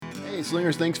Hey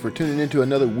Slingers, thanks for tuning into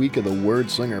another week of the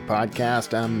Word Slinger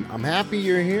podcast. I'm happy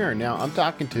you're here. Now I'm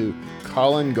talking to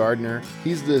Colin Gardner.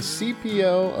 He's the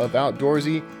CPO of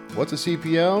Outdoorsy. What's a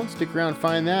CPO? Stick around and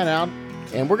find that out.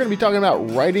 And we're going to be talking about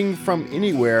writing from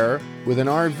anywhere with an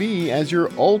RV as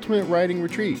your ultimate writing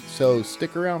retreat. So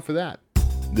stick around for that.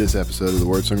 This episode of the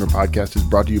Word Slinger podcast is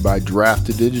brought to you by Draft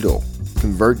to Digital.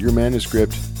 Convert your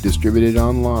manuscript, distribute it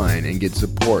online, and get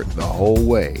support the whole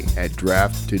way at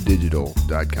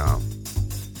drafttodigital.com.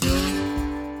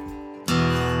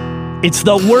 It's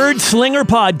the Word Slinger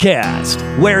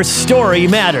Podcast, where story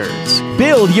matters.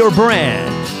 Build your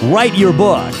brand, write your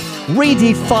book,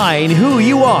 redefine who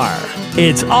you are.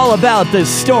 It's all about the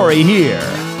story here.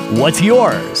 What's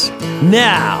yours?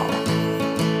 Now,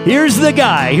 here's the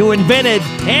guy who invented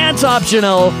Pants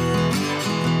Optional,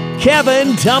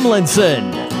 Kevin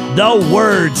Tumlinson, the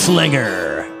Word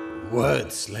Slinger.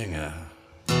 Word Slinger.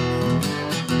 I'm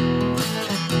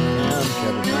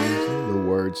Kevin Tumlinson, the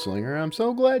Word Slinger. I'm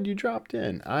so glad you dropped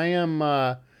in.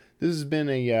 This has been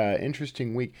a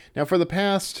interesting week. Now, for the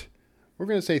past, we're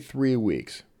going to say 3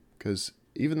 weeks, because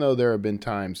even though there have been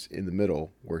times in the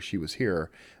middle where she was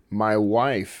here, my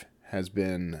wife has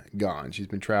been gone. She's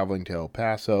been traveling to El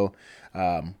Paso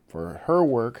for her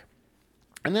work.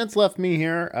 And that's left me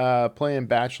here playing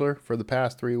Bachelor for the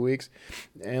past 3 weeks.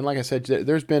 And like I said,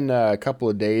 there's been a couple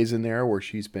of days in there where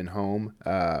she's been home,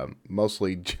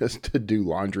 mostly just to do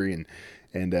laundry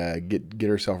and get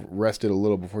herself rested a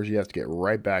little before she has to get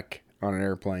right back on an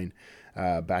airplane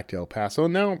back to El Paso.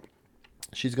 And now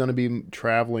she's going to be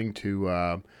traveling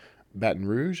to Baton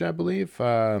Rouge, I believe,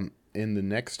 in the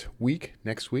next week.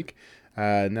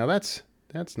 Now that's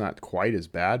not quite as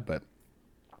bad, but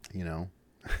you know.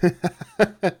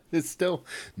 It's still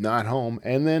not home.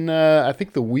 And then I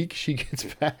think the weekend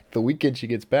she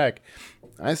gets back,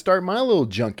 I start my little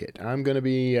junket. I'm going to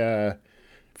be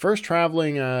first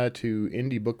traveling to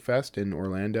Indie Book Fest in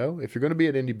Orlando. If you're going to be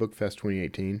at Indie Book Fest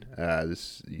 2018,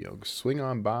 swing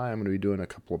on by. I'm going to be doing a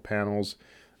couple of panels.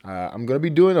 I'm going to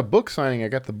be doing a book signing. I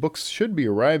got the books should be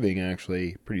arriving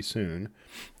actually pretty soon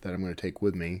that I'm going to take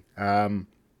with me. So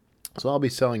I'll be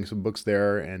selling some books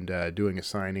there and doing a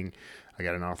signing. I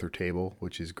got an author table,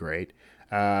 which is great.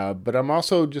 But I'm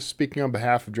also just speaking on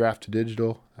behalf of Draft to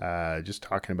Digital, just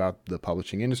talking about the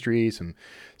publishing industry, some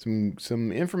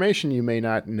information you may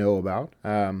not know about.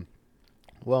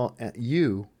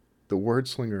 You, the Word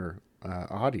Slinger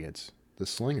audience, the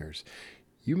Slingers,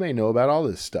 you may know about all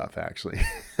this stuff, actually.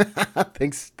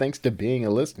 thanks to being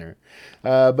a listener.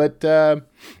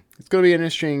 It's going to be an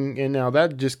interesting, and now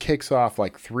that just kicks off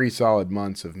like 3 solid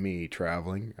months of me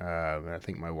traveling. I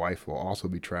think my wife will also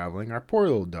be traveling. Our poor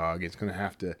little dog is going to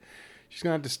have to, she's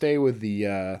going to have to stay with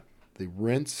the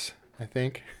Rince, I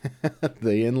think,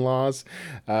 the in-laws,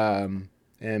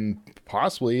 and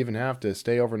possibly even have to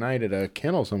stay overnight at a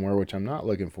kennel somewhere, which I'm not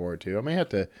looking forward to. I may have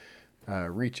to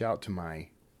reach out to my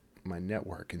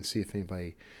network and see if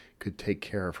anybody could take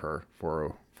care of her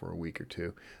for a week or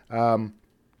two.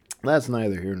 That's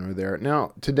neither here nor there.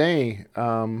 Now, today,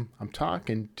 I'm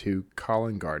talking to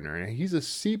Colin Gardner, and he's a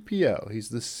CPO. He's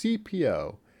the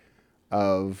CPO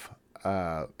of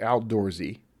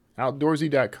Outdoorsy.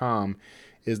 Outdoorsy.com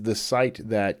is the site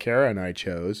that Kara and I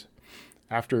chose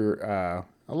after a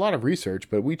lot of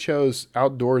research, but we chose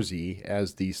Outdoorsy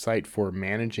as the site for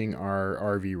managing our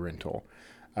RV rental.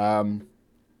 And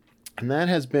that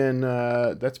has been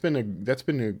that's been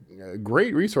a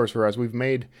great resource for us. We've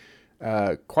made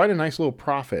quite a nice little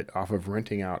profit off of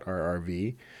renting out our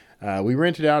RV. We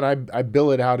rent it out. I bill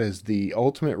it out as the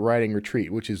ultimate writing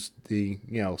retreat, which is the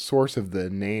source of the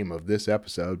name of this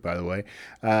episode, by the way.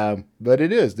 But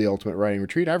it is the ultimate writing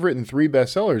retreat. I've written 3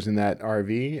 bestsellers in that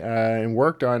RV and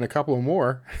worked on a couple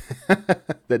more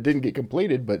that didn't get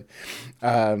completed, but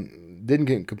didn't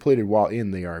get completed while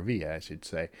in the RV, I should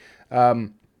say.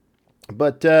 That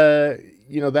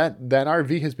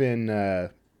RV has been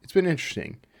it's been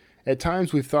interesting. At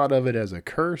times we've thought of it as a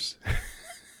curse.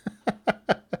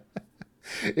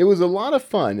 It was a lot of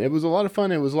fun. It was a lot of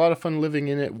fun living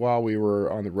in it while we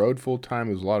were on the road full time.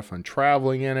 It was a lot of fun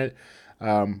traveling in it.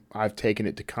 I've taken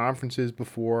it to conferences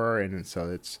before, and so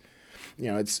it's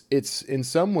in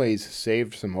some ways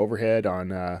saved some overhead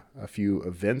on a few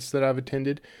events that I've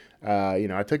attended.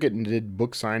 I took it and did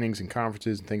book signings and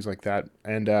conferences and things like that.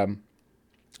 And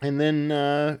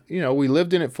then we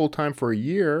lived in it full time for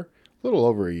a little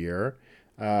over a year,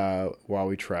 while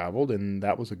we traveled, and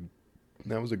that was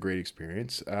a great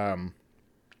experience.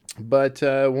 But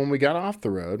when we got off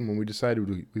the road and when we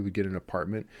decided we would get an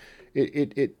apartment,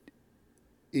 it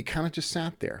kind of just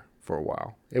sat there for a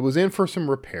while. It was in for some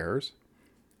repairs,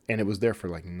 and it was there for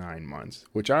like 9 months,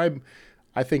 which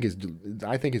I think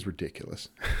is ridiculous.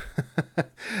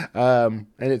 And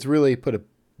it's really put a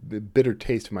bitter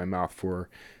taste in my mouth for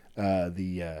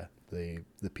the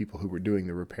people who were doing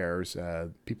the repairs,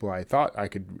 people I thought I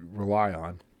could rely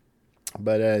on.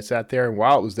 But I sat there, and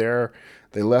while it was there,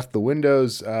 they left the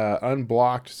windows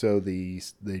unblocked, so the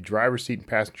driver's seat and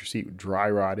passenger seat were dry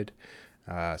rotted.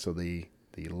 So the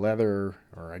leather,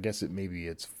 or I guess maybe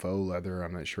it's faux leather,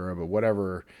 I'm not sure, but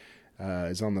whatever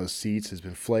is on those seats has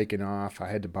been flaking off. I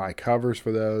had to buy covers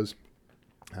for those.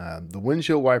 The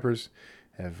windshield wipers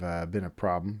have been a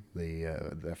problem. They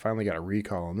finally got a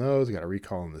recall on those. Got a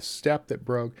recall on the step that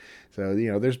broke. So,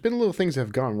 there's been little things that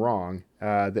have gone wrong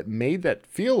that made that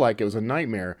feel like it was a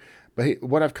nightmare. But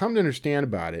what I've come to understand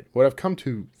about it, what I've come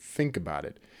to think about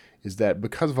it, is that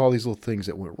because of all these little things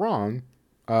that went wrong,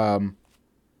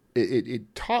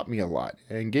 it taught me a lot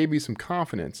and gave me some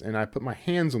confidence. And I put my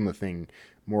hands on the thing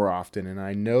more often, and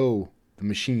I know the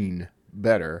machine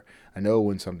better. I know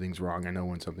when something's wrong. I know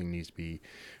when something needs to be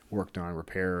worked on,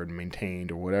 repaired,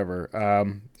 maintained, or whatever.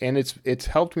 And it's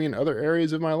helped me in other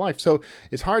areas of my life. So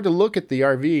it's hard to look at the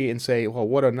RV and say, well,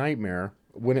 what a nightmare,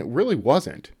 when it really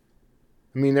wasn't.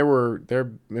 I mean, there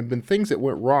have been things that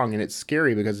went wrong, and it's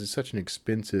scary because it's such an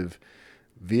expensive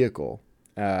vehicle,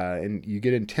 and you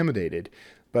get intimidated.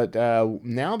 But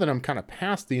now that I'm kind of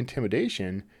past the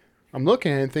intimidation, I'm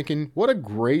looking at it and thinking, what a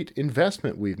great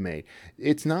investment we've made.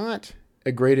 It's not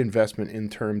a great investment in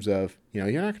terms of, you're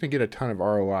not going to get a ton of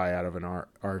ROI out of an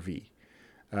RV.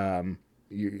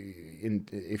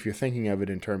 If you're thinking of it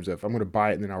in terms of, I'm going to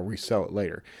buy it and then I'll resell it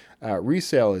later.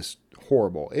 Resale is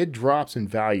horrible. It drops in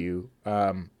value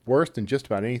worse than just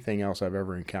about anything else I've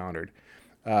ever encountered.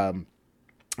 I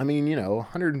mean,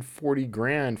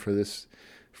 $140,000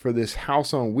 for this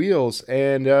house on wheels,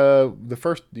 and the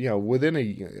first,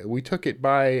 we took it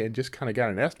by and just kind of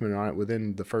got an estimate on it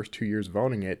within the first 2 years of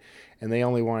owning it, and they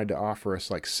only wanted to offer us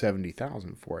like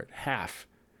 $70,000 for it, half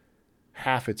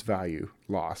its value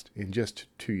lost in just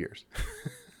 2 years.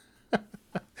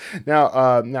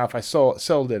 Now if I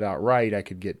sold it outright, I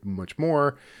could get much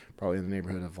more, probably in the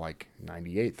neighborhood of like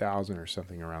 $98,000 or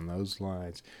something around those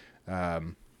lines,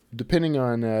 depending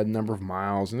on number of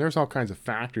miles, and there's all kinds of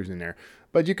factors in there.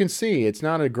 But you can see it's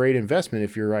not a great investment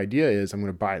if your idea is, I'm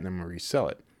going to buy it and then I'm going to resell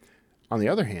it. On the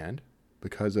other hand,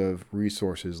 because of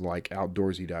resources like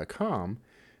Outdoorsy.com,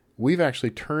 we've actually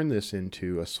turned this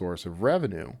into a source of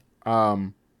revenue.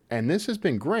 And this has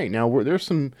been great. Now, there's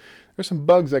some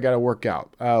bugs I got to work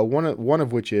out. One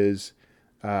of which is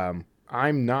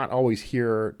I'm not always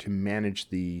here to manage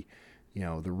the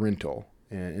rental.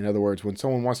 In other words, when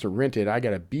someone wants to rent it, I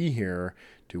got to be here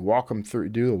to walk them through,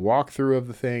 do the walkthrough of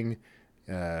the thing,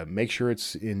 make sure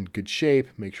it's in good shape,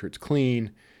 make sure it's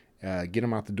clean, get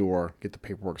them out the door, get the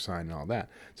paperwork signed and all that.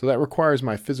 So that requires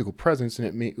my physical presence, and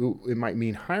it might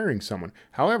mean hiring someone.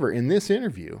 However, in this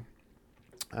interview,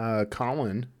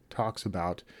 Colin talks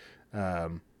about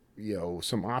some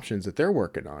options that they're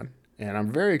working on. And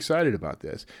I'm very excited about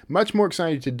this. Much more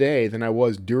excited today than I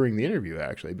was during the interview,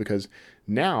 actually, because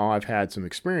now I've had some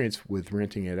experience with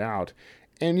renting it out.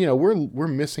 And, we're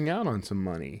missing out on some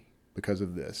money because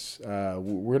of this.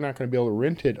 We're not going to be able to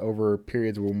rent it over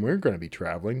periods when we're going to be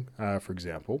traveling, for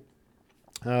example,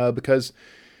 because,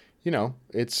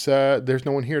 it's there's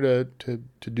no one here to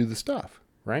do the stuff,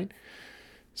 right?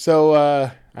 So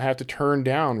I have to turn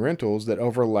down rentals that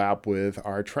overlap with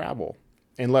our travel.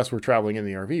 Unless we're traveling in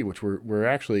the RV, which we're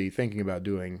actually thinking about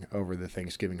doing over the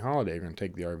Thanksgiving holiday. We're going to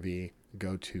take the RV,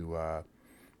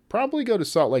 probably go to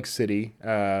Salt Lake City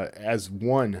as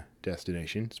one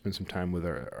destination, spend some time with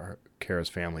our Kara's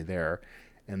family there,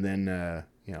 and then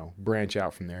branch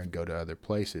out from there and go to other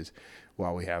places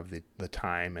while we have the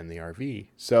time and the RV.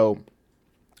 So,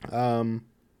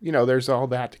 there's all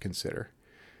that to consider.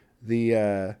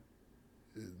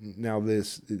 Now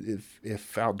this,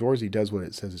 if Outdoorsy does what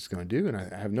it says it's going to do, and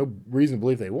I have no reason to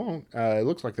believe they won't, it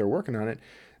looks like they're working on it.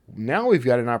 Now we've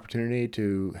got an opportunity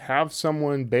to have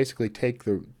someone basically take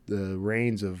the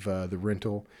reins of the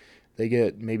rental. They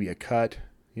get maybe a cut,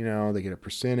 they get a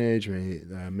percentage,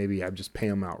 maybe I just pay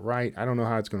them outright. I don't know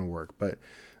how it's going to work, but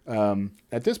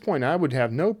at this point I would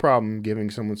have no problem giving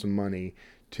someone some money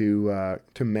to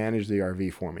manage the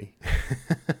RV for me.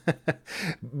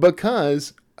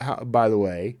 Because, by the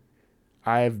way,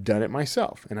 I've done it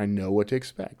myself, and I know what to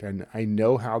expect, and I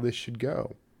know how this should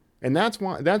go. And that's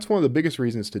one of the biggest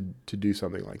reasons to do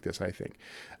something like this, I think.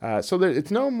 So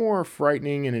it's no more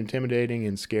frightening and intimidating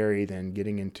and scary than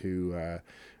getting into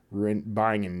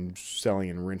buying and selling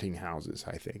and renting houses,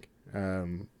 I think.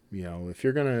 If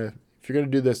you're gonna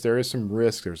do this, there is some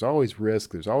risk. There's always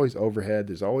risk. There's always overhead.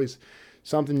 There's always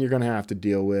something you're gonna have to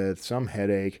deal with, some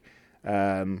headache.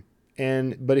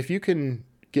 But if you can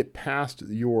get past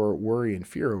your worry and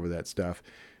fear over that stuff,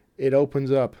 it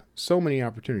opens up so many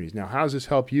opportunities. Now, how does this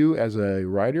help you as a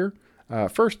writer?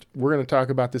 First, we're going to talk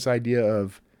about this idea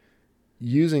of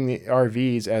using the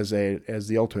RVs as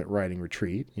the ultimate writing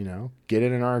retreat. Get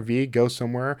in an RV, go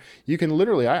somewhere. You can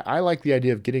literally. I like the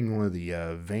idea of getting one of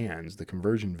the vans, the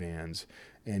conversion vans,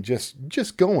 and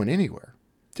just going anywhere,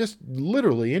 just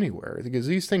literally anywhere, because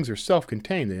these things are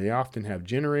self-contained. They often have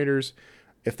generators.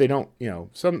 If they don't,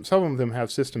 some of them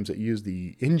have systems that use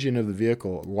the engine of the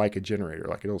vehicle like a generator,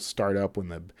 like it'll start up when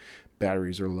the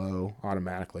batteries are low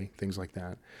automatically, things like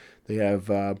that. They have,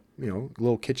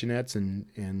 little kitchenettes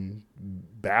and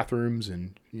bathrooms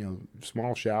and,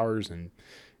 small showers and,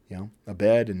 a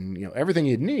bed and, everything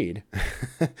you'd need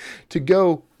to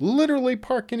go literally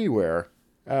park anywhere,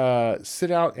 sit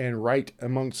out and write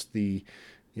amongst the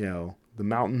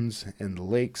mountains and the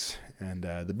lakes and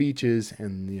the beaches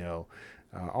and,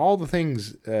 all the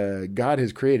things God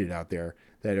has created out there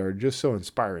that are just so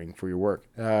inspiring for your work.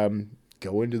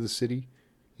 Go into the city,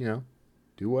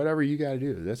 do whatever you got to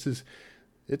do.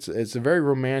 It's a very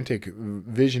romantic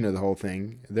vision of the whole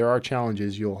thing. There are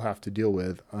challenges you'll have to deal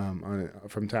with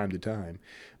from time to time,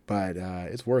 but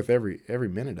it's worth every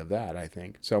minute of that, I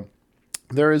think. So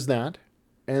there is that,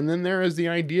 and then there is the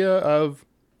idea of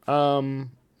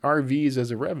RVs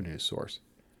as a revenue source,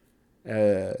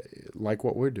 like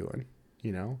what we're doing.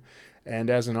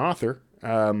 And as an author,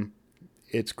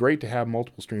 it's great to have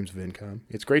multiple streams of income.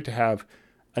 It's great to have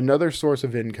another source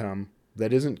of income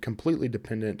that isn't completely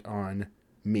dependent on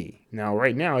me. Now,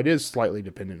 right now, it is slightly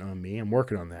dependent on me. I'm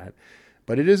working on that.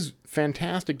 But it is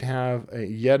fantastic to have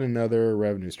yet another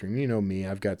revenue stream. You know me,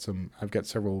 I've got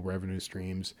several revenue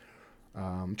streams.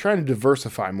 I'm trying to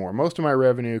diversify more. Most of my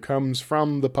revenue comes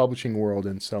from the publishing world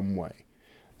in some way.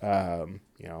 And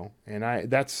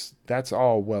that's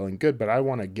all well and good, but I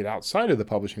want to get outside of the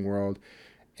publishing world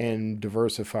and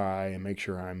diversify and make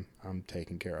sure I'm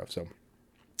taken care of. So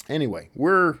anyway,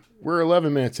 we're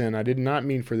 11 minutes in. I did not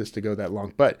mean for this to go that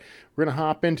long, but we're going to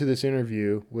hop into this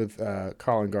interview with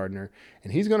Colin Gardner,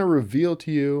 and he's going to reveal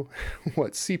to you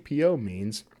what CPO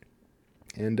means.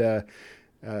 And,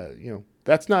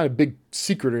 that's not a big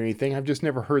secret or anything. I've just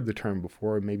never heard the term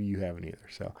before. Maybe you haven't either.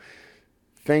 So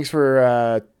thanks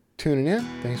for tuning in.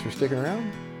 Thanks for sticking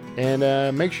around.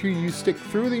 And make sure you stick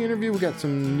through the interview. We've got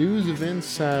some news and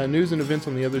events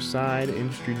on the other side,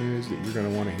 industry news that you're going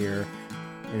to want to hear.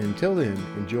 And until then,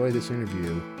 enjoy this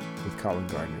interview with Colin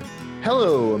Gardner.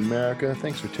 Hello, America.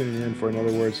 Thanks for tuning in for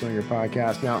another Word Slinger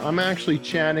podcast. Now, I'm actually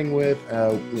chatting with,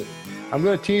 I'm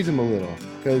going to tease him a little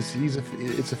because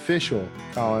it's official,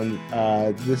 Colin.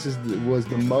 This was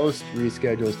the most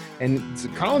reschedules. And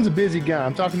Colin's a busy guy.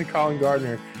 I'm talking to Colin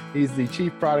Gardner. He's the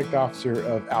Chief Product Officer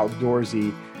of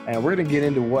Outdoorsy. And we're going to get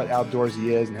into what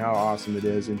Outdoorsy is and how awesome it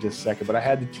is in just a second. But I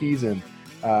had to tease him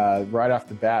right off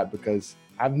the bat because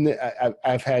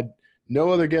I've had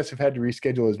no other guests have had to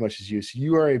reschedule as much as you. So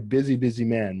you are a busy, busy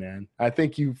man. I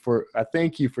thank you for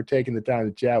taking the time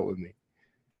to chat with me.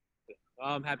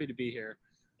 Well, I'm happy to be here,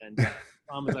 and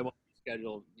promise I won't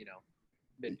reschedule.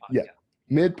 Mid podcast. Yeah,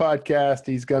 mid podcast,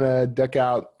 he's gonna duck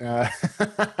out.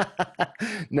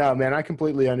 No, man, I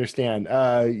completely understand.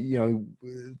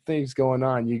 Things going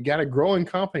on. You got a growing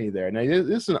company there. Now,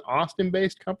 this is an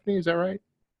Austin-based company. Is that right?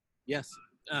 Yes.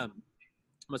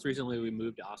 Most recently, we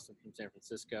moved to Austin from San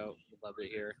Francisco. We love it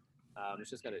here.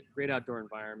 It's just got a great outdoor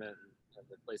environment and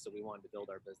the place that we wanted to build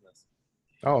our business.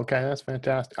 Oh, okay. That's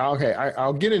fantastic. Okay.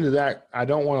 I'll get into that. I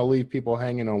don't want to leave people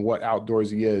hanging on what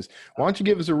Outdoorsy is. Why don't you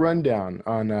give us a rundown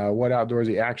on what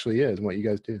Outdoorsy actually is and what you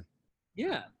guys do?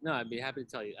 Yeah, no, I'd be happy to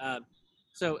tell you.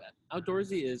 So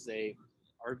Outdoorsy is a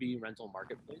RV rental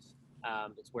marketplace.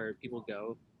 It's where people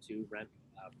go to rent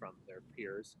from their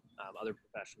peers, other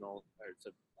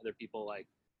other people like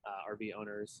RV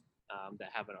owners that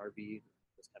have an RV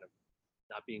that's kind of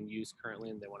not being used currently,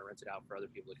 and they want to rent it out for other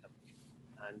people to come use.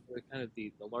 And we're kind of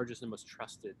the largest and most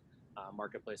trusted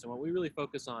marketplace. And what we really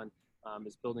focus on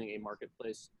is building a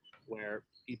marketplace where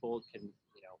people can,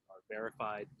 are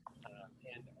verified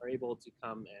and are able to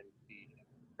come and be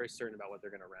very certain about what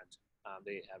they're going to rent.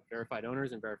 They have verified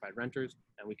owners and verified renters,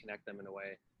 and we connect them in a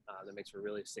way that makes for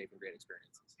really safe and great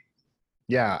experiences.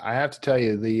 Yeah, I have to tell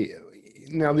you the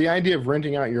idea of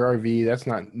renting out your RV, that's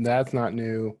not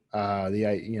new.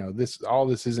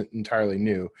 This isn't entirely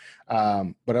new.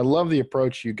 But I love the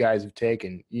approach you guys have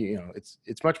taken.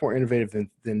 It's much more innovative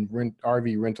than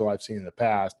RV rental I've seen in the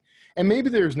past. And maybe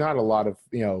there's not a lot of,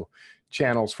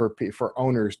 channels for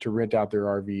owners to rent out their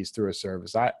RVs through a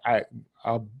service.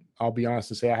 I'll be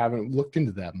honest and say I haven't looked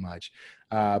into that much.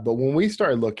 But when we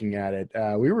started looking at it,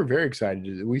 we were very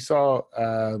excited. We saw,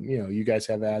 you guys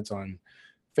have ads on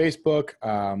Facebook.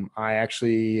 I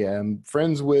actually am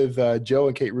friends with Joe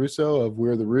and Kate Russo of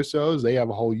We're the Russos. They have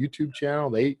a whole YouTube channel.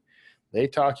 They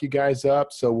talk you guys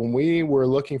up. So when we were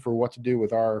looking for what to do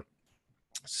with our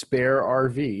spare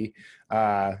RV,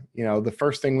 the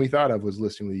first thing we thought of was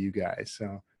listening with you guys.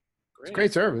 So it's a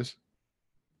great service.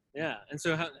 Yeah. And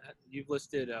so you've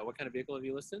listed, what kind of vehicle have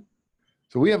you listed?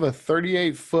 So we have a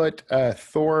 38-foot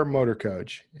Thor motor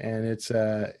coach, and it's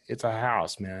a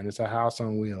house, man. It's a house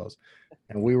on wheels.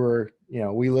 And we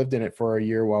lived in it for a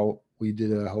year while we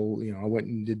did a whole, I went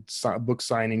and did book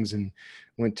signings and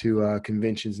went to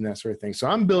conventions and that sort of thing. So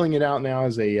I'm building it out now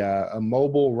as a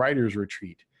mobile writer's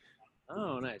retreat.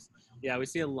 Oh, nice. Yeah, we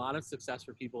see a lot of success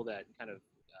for people that kind of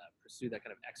pursue that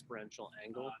kind of experiential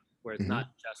angle, where it's not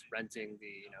just renting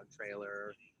the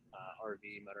trailer,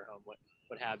 RV, motorhome, what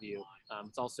have you.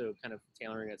 It's also kind of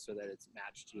tailoring it so that it's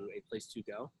matched to a place to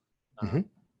go.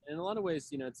 In a lot of ways,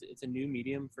 it's a new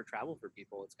medium for travel for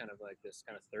people. It's kind of like this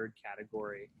kind of third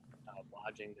category of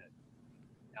lodging that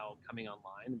now coming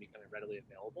online and becoming readily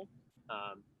available.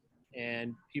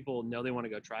 And people know they want to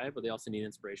go try it, but they also need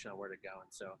inspiration on where to go. And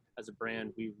so as a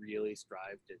brand, we really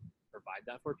strive to provide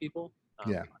that for people.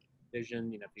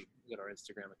 Vision, if you go to our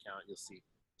Instagram account, you'll see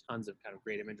tons of kind of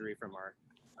great imagery from our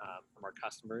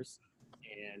customers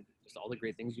and just all the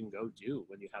great things you can go do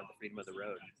when you have the freedom of the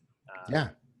road.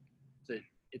 So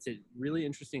it's a really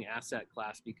interesting asset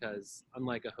class because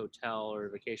unlike a hotel or a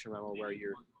vacation rental where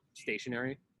you're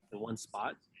stationary in one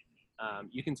spot,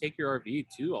 you can take your RV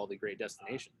to all the great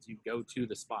destinations. You go to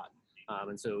the spot.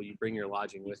 And so you bring your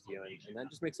lodging with you, and that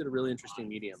just makes it a really interesting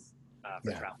medium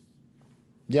for travel.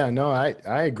 Yeah, no,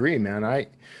 I agree, man.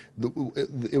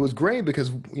 It was great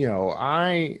because,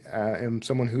 I am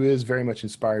someone who is very much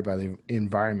inspired by the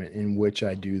environment in which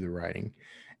I do the writing.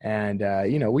 And,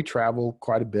 we travel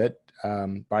quite a bit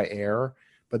by air,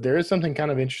 but there is something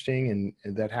kind of interesting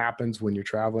and that happens when you're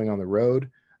traveling on the road,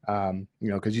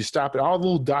 because you stop at all the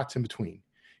little dots in between,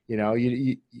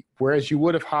 whereas you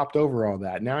would have hopped over all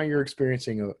that. Now you're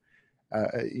experiencing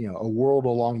a world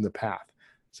along the path.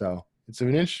 So it's an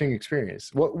interesting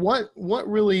experience. What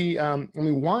really,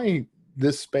 why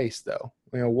this space though?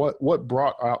 What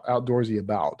brought Outdoorsy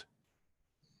about?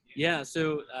 Yeah.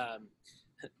 So,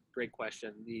 great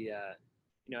question.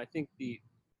 I think the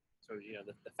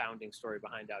founding story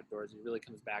behind Outdoorsy really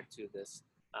comes back to this,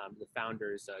 the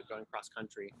founders going cross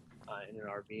country in an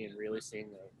RV and really seeing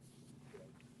the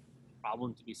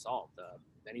problem to be solved.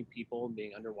 Many people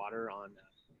being underwater on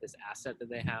this asset that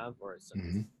they have, or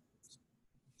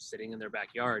sitting in their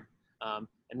backyard, and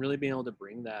really being able to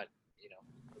bring that,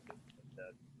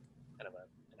 kind of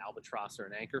an albatross or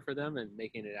an anchor for them and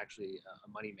making it actually a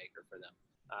money maker for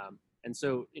them. And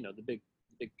so, the big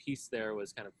piece there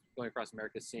was kind of going across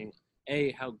America, seeing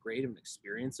how great of an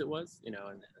experience it was, and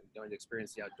going to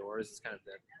experience the outdoors is kind of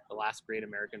the last great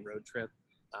American road trip,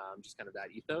 just kind of that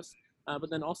ethos.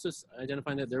 But then also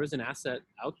identifying that there was an asset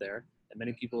out there that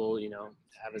many people,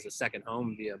 have as a second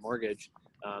home via mortgage,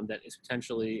 that is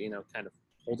potentially, kind of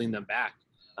holding them back,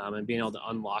 and being able to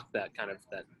unlock that kind of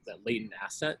that latent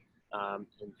asset, and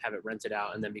have it rented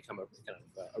out and then become a kind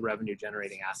of a revenue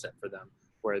generating asset for them,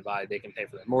 whereby they can pay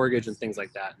for their mortgage and things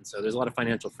like that. And so there's a lot of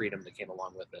financial freedom that came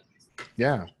along with it.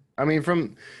 Yeah. I mean,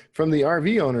 from the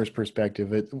RV owner's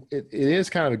perspective, it is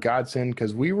kind of a godsend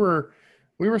because we were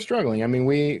struggling. I mean,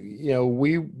 we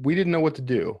didn't know what to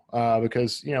do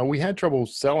because, we had trouble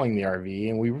selling the RV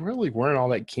and we really weren't all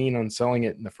that keen on selling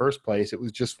it in the first place. It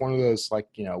was just one of those,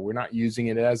 we're not using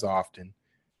it as often.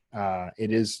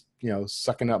 It is,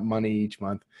 sucking up money each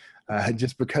month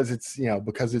just because it's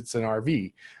an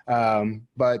RV.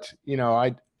 But,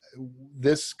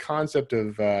 this concept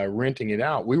of renting it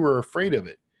out, we were afraid of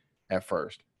it at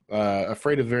first,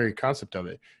 afraid of the very concept of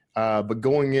it. But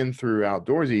going in through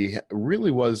Outdoorsy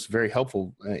really was very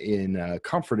helpful in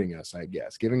comforting us, I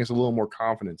guess, giving us a little more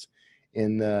confidence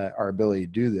in our ability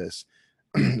to do this.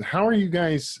 How are you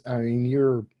guys? I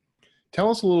mean, tell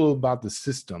us a little about the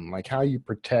system, like how you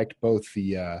protect both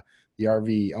the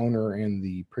RV owner and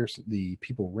the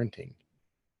people renting.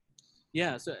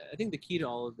 Yeah, so I think the key to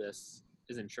all of this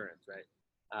is insurance, right?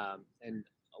 And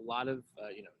a lot of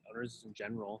owners in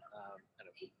general, kind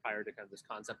of prior to kind of this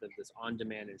concept of this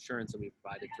on-demand insurance that we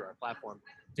provided through our platform,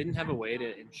 didn't have a way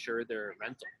to insure their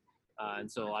rental, and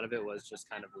so a lot of it was just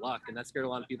kind of luck, and that scared a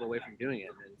lot of people away from doing it.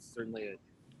 And it's certainly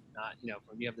not,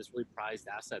 when you have this really prized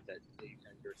asset that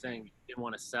you're saying you didn't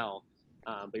want to sell,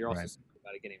 but you're also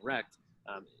about it getting wrecked.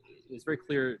 It was very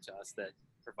clear to us that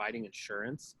providing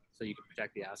insurance so you could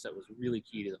protect the asset was really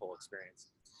key to the whole experience.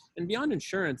 And beyond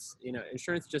insurance,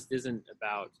 insurance just isn't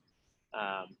about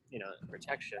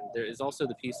protection. There is also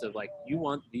the piece of like you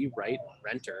want the right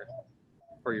renter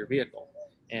for your vehicle,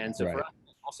 and so for Right. us,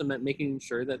 it also meant making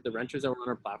sure that the renters that were on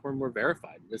our platform were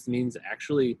verified. This means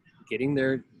actually getting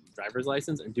their driver's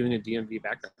license and doing a DMV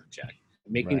background check,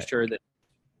 making Right. sure that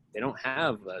they don't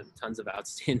have tons of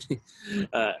outstanding,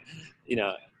 uh,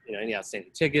 any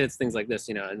outstanding tickets, things like this,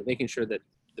 and making sure that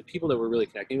the people that we're really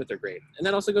connecting with are great. And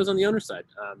that also goes on the owner side.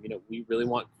 We really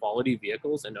want quality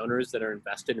vehicles and owners that are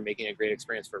invested in making a great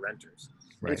experience for renters.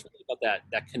 And Right. it's really about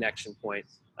that connection point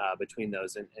between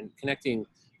those and connecting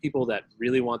people that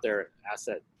really want their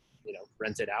asset,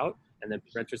 rented out, and then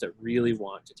renters that really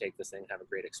want to take this thing and have a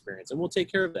great experience. And we'll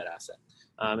take care of that asset.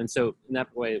 And so in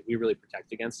that way, we really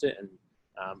protect against it. And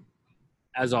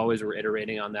as always, we're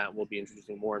iterating on that. We'll be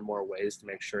introducing more and more ways to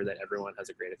make sure that everyone has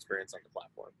a great experience on the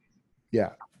platform.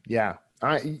 Yeah. Yeah.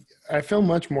 I feel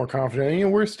much more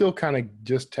confident. We're still kind of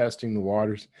just testing the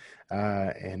waters.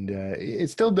 And it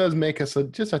still does make us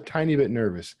just a tiny bit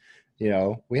nervous.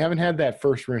 We haven't had that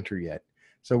first renter yet.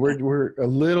 So we're a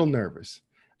little nervous,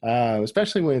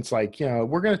 especially when it's like,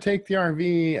 we're going to take the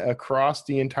RV across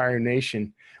the entire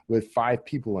nation with 5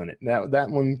 people in it. That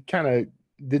one kind of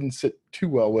didn't sit too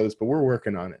well with us, but we're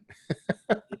working on it.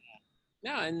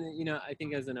 No, and I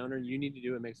think as an owner, you need to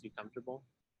do what makes you comfortable.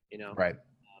 Right.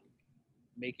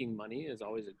 Making money is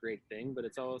always a great thing, but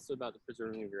it's also about the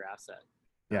preserving of your asset.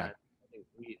 Yeah. I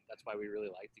think that's why we really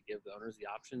like to give the owners the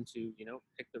option to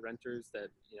pick the renters that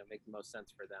make the most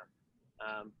sense for them.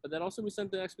 But that also we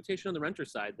set the expectation on the renter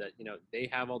side that they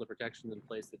have all the protections in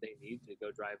place that they need to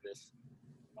go drive this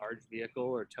large vehicle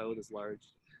or tow this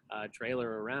large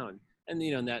trailer around. And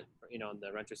and that on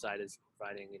the renter side is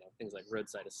providing things like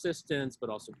roadside assistance, but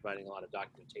also providing a lot of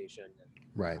documentation and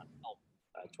Right. help,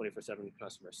 24/7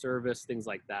 customer service, things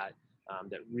like that,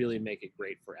 that really make it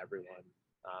great for everyone,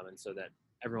 and so that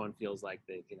everyone feels like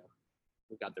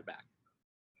we've got their back.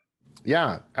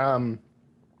 Yeah.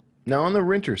 Now on the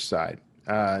renter side,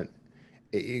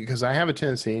 because I have a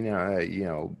tendency,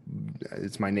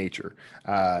 it's my nature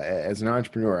as an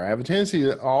entrepreneur. I have a tendency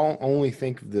to only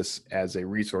think of this as a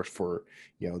resource for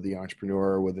the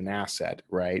entrepreneur with an asset,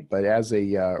 right? But as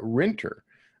a renter,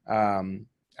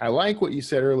 I like what you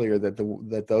said earlier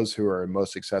that those who are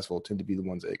most successful tend to be the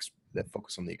ones that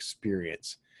focus on the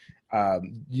experience. Do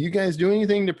you guys do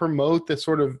anything to promote the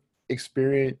sort of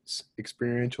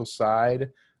experiential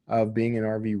side of being an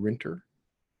RV renter?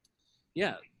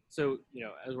 Yeah. So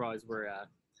as we're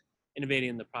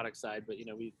innovating the product side, but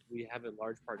we have a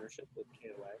large partnership with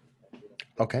KOA. And,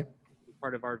 Okay.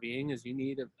 part of RVing is you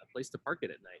need a place to park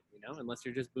it at night. Unless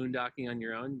you're just boondocking on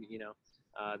your own,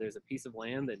 there's a piece of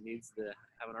land that needs to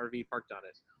have an RV parked on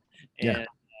it. And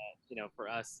for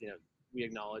us, we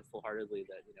acknowledge full-heartedly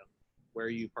that where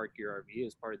you park your RV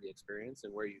is part of the experience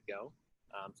and where you go.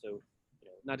 So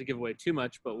not to give away too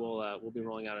much, but we'll be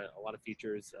rolling out a lot of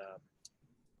features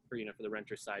for the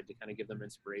renter side to kind of give them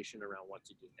inspiration around what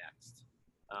to do next,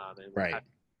 and Right.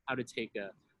 how to take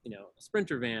a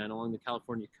sprinter van along the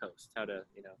California coast, how to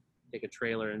take a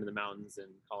trailer into the mountains in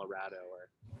Colorado or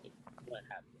what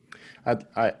have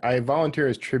you. I volunteer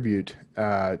as tribute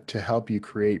to help you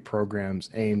create programs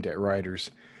aimed at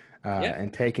riders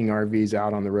and taking RVs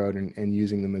out on the road and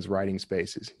using them as riding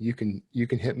spaces. You can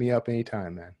hit me up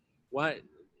anytime, man. What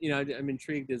I'm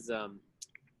intrigued is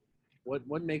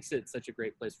what makes it such a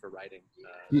great place for riding?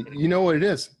 You know what it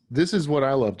is? This is what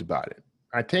I loved about it.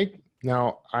 I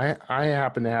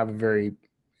happen to have a very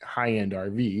high-end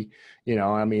RV.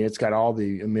 It's got all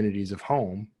the amenities of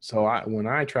home. So when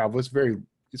I travel, it's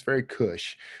very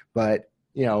cush. But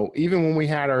even when we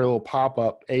had our little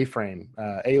pop-up A-frame,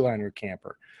 A-liner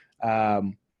camper,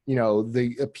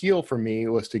 the appeal for me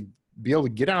was to be able to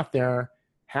get out there,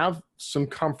 have some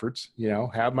comforts,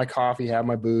 have my coffee, have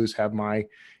my booze, have my,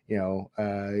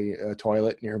 a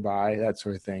toilet nearby, that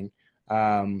sort of thing.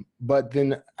 But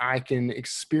then I can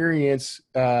experience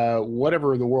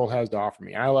whatever the world has to offer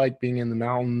me. I like being in the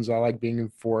mountains. I like being in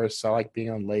forests. I like being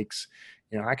on lakes.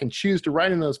 I can choose to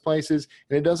ride in those places,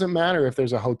 and it doesn't matter if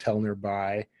there's a hotel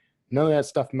nearby. None of that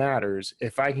stuff matters.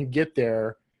 If I can get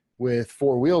there with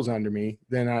 4 wheels under me,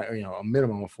 then a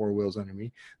minimum of 4 wheels under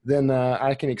me, then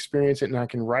I can experience it and I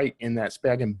can write in that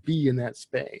space. I can be in that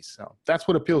space. So that's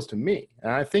what appeals to me.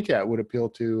 And I think that would appeal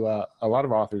to a lot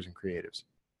of authors and creatives.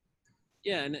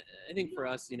 Yeah, and I think for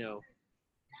us,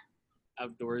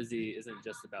 outdoorsy isn't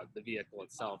just about the vehicle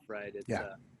itself, right? It's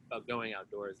about going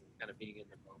outdoors and kind of being in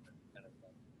the moment. Kind of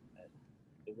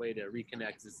the way to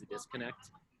reconnect is to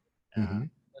disconnect. Mm-hmm.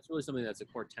 That's really something that's a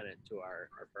core tenet to our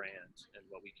brand and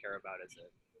what we care about as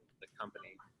the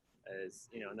company. is,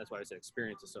 and that's why I said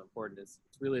experience is so important. It's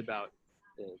really about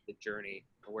the journey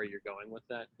and where you're going with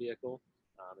that vehicle.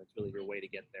 It's really your way to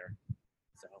get there.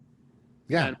 So,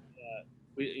 Yeah. and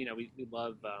we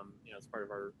love, as part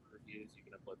of our reviews, you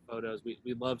can upload photos.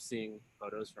 We love seeing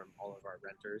photos from all of our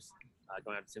renters,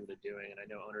 going out to see what they're doing. And I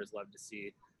know owners love to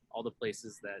see all the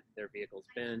places that their vehicle's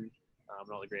been, and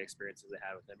all the great experiences they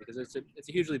have with them, because it's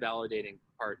a hugely validating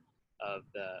part of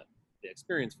the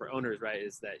experience for owners, right?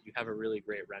 Is that you have a really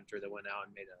great renter that went out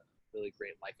and made a really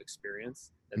great life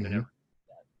experience that they're never.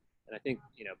 And I think,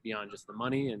 beyond just the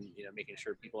money and, making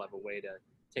sure people have a way to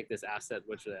take this asset,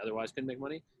 which they otherwise couldn't make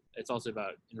money, it's also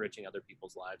about enriching other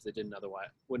people's lives that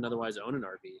wouldn't otherwise own an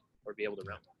RV or be able to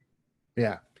rent one.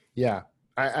 Yeah. Yeah.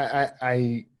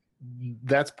 I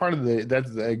that's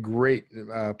a great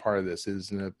part of this is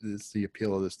the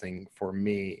appeal of this thing for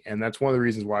me. And that's one of the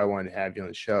reasons why I wanted to have you on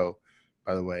the show,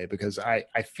 by the way, because I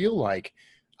feel like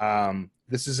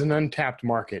this is an untapped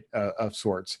market of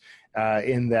sorts,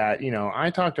 in that, I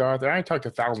talk to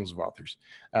thousands of authors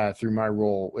through my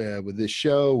role with this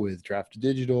show, with Draft to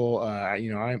Digital.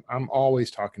 I'm always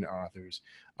talking to authors.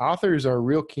 Authors are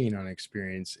real keen on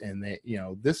experience, and they,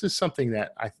 this is something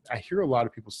that I hear a lot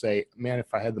of people say, man,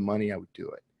 if I had the money, I would do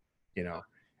it,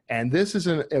 and this is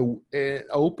an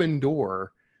open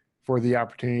door for the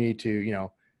opportunity to,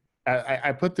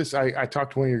 I put this, I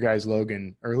talked to one of your guys,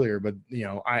 Logan, earlier, but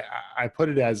I put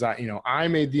it as, I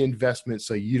made the investment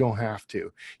so you don't have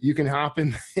to. You can hop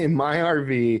in my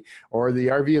RV or the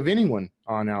RV of anyone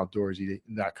on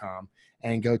outdoorsy.com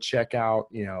and go check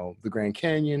out, the Grand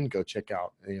Canyon, go check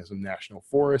out some national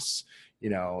forests.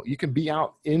 You can be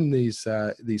out in these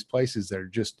places that are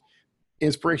just,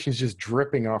 inspiration is just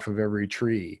dripping off of every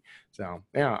tree. So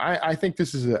yeah, I think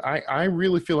this is I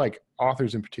really feel like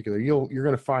authors in particular, you're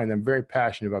going to find them very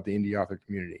passionate about the indie author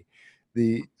community.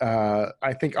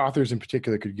 I think authors in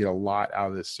particular could get a lot out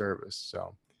of this service.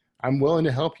 So I'm willing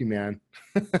to help you, man.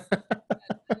 I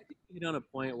think you get on a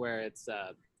point where it's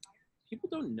people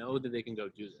don't know that they can go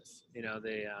do this. I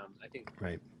think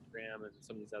Right. Instagram and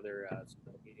some of these other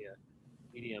social media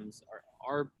mediums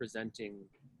are presenting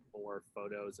more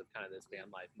photos of kind of this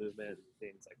van life movement and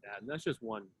things like that. And that's just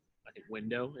one, I think,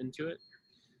 window into it.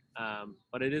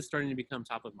 But it is starting to become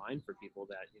top of mind for people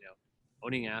that,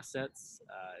 owning assets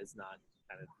is not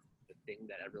kind of the thing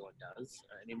that everyone does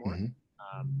anymore.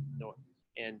 Mm-hmm.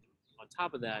 And on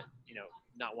top of that,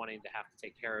 not wanting to have to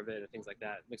take care of it and things like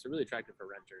that makes it really attractive for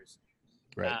renters.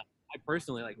 Right. I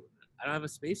personally, I don't have a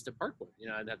space to park with.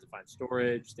 I'd have to find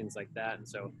storage, things like that. And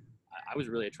so I was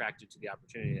really attracted to the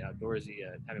opportunity at Outdoorsy,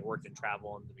 having worked in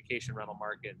travel and the vacation rental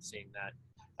market, and seeing that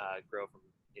grow from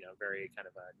very kind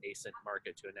of a nascent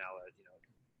market to now a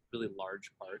really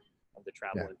large part of the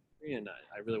travel industry. And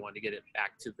I really wanted to get it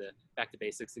back to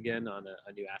basics again on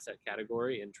a new asset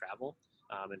category in travel,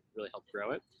 and really help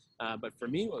grow it. But for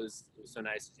me, what was so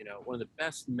nice, one of the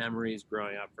best memories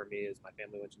growing up for me is my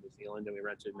family went to New Zealand and we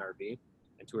rented an RV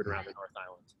and toured around the North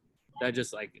Island. That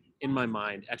just in my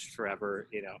mind etched forever.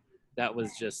 That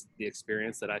was just the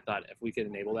experience that I thought if we could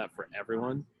enable that for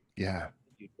everyone, yeah, a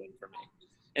huge win for me.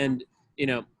 And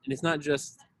and it's not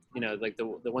just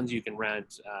the ones you can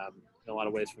rent. In a lot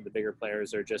of ways, from the bigger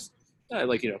players, are just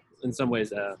in some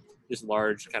ways just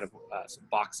large kind of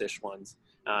box-ish ones.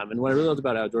 And what I really loved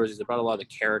about Outdoorsy is it brought a lot of the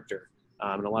character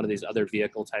and a lot of these other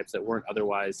vehicle types that weren't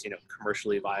otherwise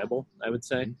commercially viable, I would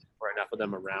say, or enough of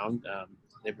them around.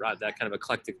 They brought that kind of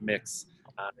eclectic mix,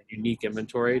 unique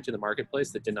inventory to the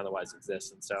marketplace that didn't otherwise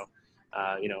exist. And so,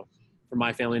 for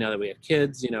my family, now that we have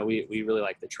kids, we really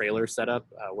like the trailer setup,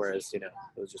 whereas, it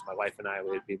was just my wife and I,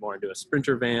 we'd be more into a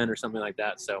Sprinter van or something like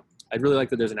that. So I'd really like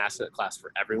that there's an asset class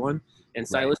for everyone. And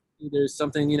stylistically, there's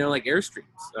something, like Airstreams.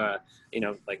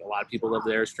 Like a lot of people love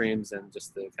the Airstreams and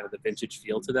just the kind of the vintage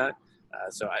feel to that.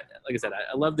 So like I said,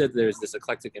 I love that there's this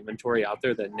eclectic inventory out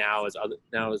there that now is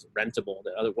rentable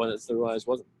that otherwise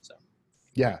wasn't. So.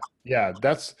 Yeah.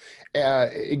 That's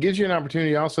it gives you an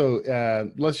opportunity. Also,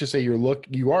 let's just say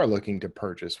you are looking to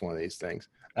purchase one of these things.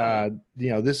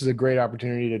 This is a great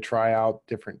opportunity to try out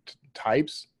different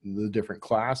types, the different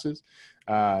classes,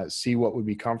 see what would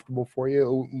be comfortable for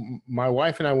you. My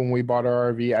wife and I, when we bought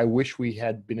our RV, I wish we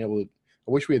had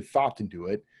thought to do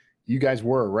it. You guys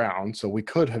were around, so we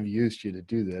could have used you to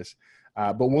do this.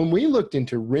 But when we looked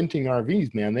into renting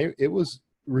RVs, man, it was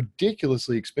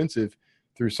ridiculously expensive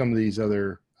through some of these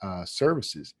other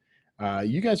services.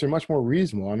 You guys are much more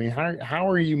reasonable. I mean, how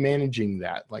are you managing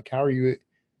that? Like, how are you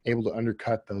able to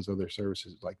undercut those other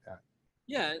services like that?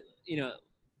 Yeah,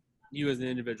 you as an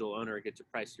individual owner get to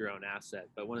price your own asset.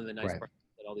 But one of the nice parts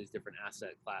that all these different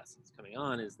asset classes coming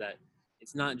on is that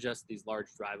it's not just these large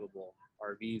drivable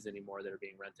RVs anymore that are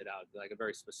being rented out, like a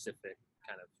very specific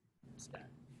kind of set.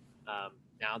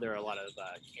 Now there are a lot of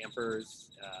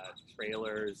campers,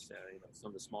 trailers, some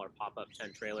of the smaller pop-up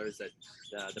tent trailers that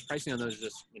the pricing on those is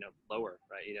just lower,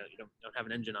 right? You don't have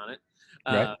an engine on it,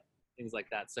 Right. things like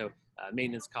that. So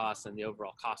maintenance costs and the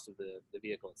overall cost of the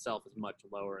vehicle itself is much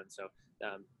lower, and so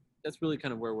that's really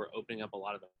kind of where we're opening up a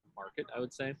lot of the market, I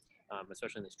would say,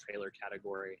 especially in this trailer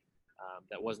category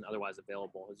that wasn't otherwise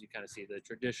available. As you kind of see, the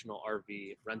traditional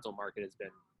RV rental market has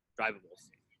been drivables.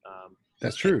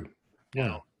 That's true.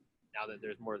 Yeah. Now that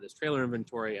there's more of this trailer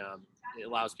inventory, it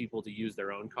allows people to use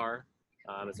their own car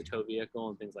as a tow vehicle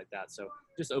and things like that. So it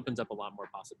just opens up a lot more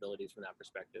possibilities from that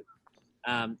perspective.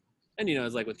 And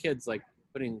it's like with kids, like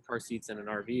putting car seats in an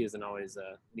RV isn't always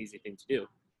an easy thing to do.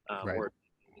 Right. Or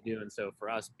to do. And so for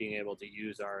us, being able to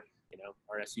use our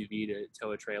SUV to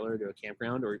tow a trailer to a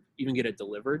campground or even get it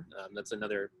delivered, that's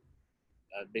another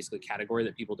basically category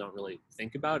that people don't really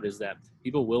think about, is that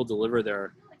people will deliver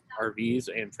their RVs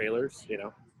and trailers,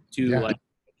 to like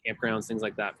campgrounds, things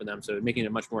like that for them. So making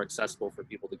it much more accessible for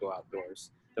people to go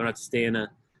outdoors. Don't have to stay in a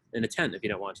tent if you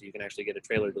don't want to. You can actually get a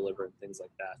trailer delivered and things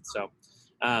like that. So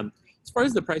as far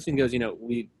as the pricing goes,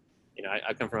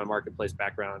 I come from a marketplace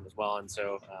background as well, and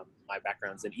so my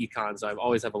background's in econ, so I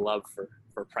always have a love for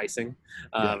pricing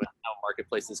and how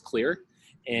marketplace is clear,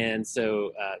 and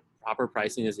so proper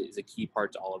pricing is a key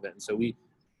part to all of it. And so we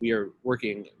are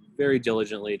working very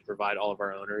diligently to provide all of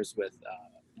our owners with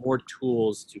more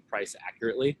tools to price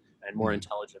accurately and more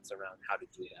intelligence around how to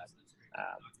do that.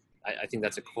 I think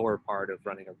that's a core part of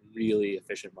running a really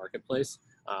efficient marketplace,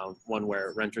 one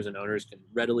where renters and owners can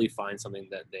readily find something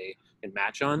that they can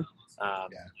match on,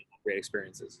 great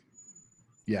experiences.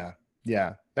 Yeah,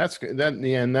 that's good.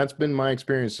 And that's been my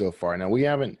experience so far. Now we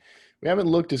haven't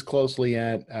looked as closely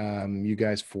at you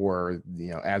guys for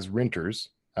as renters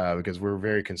because we're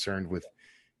very concerned with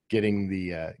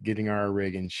getting our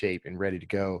rig in shape and ready to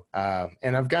go.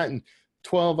 And I've gotten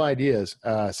 12 ideas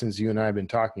since you and I have been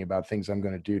talking about things I'm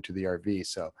going to do to the RV.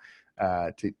 So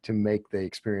to make the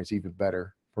experience even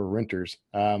better for renters.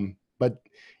 But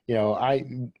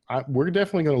we're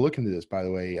definitely going to look into this, by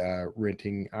the way,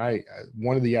 renting.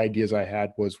 One of the ideas I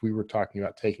had was we were talking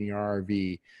about taking our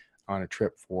RV on a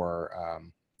trip for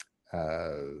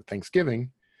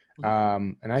Thanksgiving.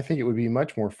 And I think it would be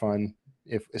much more fun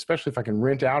especially if I can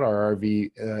rent out our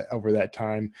RV over that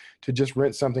time, to just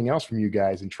rent something else from you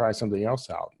guys and try something else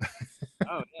out.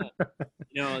 Oh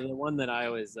yeah. The ones that I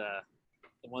always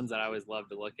love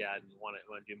to look at and want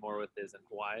to do more with is in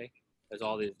Hawaii. There's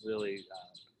all these really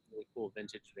cool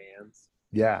vintage vans.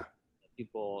 Yeah.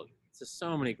 People, it's just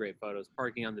so many great photos,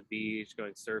 parking on the beach,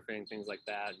 going surfing, things like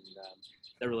that. And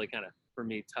that really kind of, for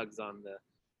me, tugs on the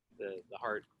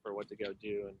heart for what to go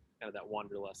do and kind of that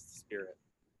wanderlust spirit.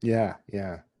 Yeah.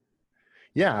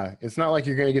 It's not like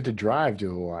you're going to get to drive to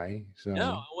Hawaii. So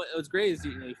no, what's great is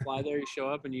you fly there, you show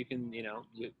up, and you can you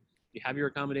have your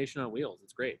accommodation on wheels.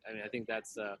 It's great. I mean, I think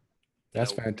that's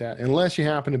fantastic. Unless you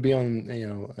happen to be on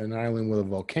an island with a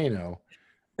volcano.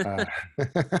 It's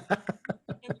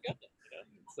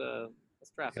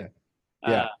traffic.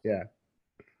 Yeah.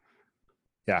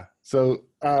 So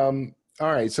all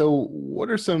right. So what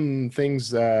are some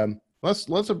things?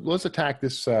 Let's attack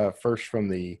this first from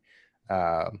the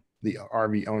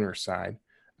RV owner side.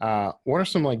 What are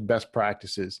some best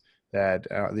practices that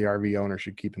the RV owner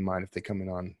should keep in mind if they come in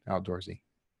on Outdoorsy?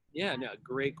 Yeah, no,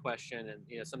 great question,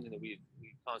 and something that we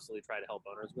constantly try to help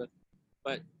owners with.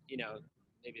 But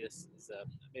maybe this is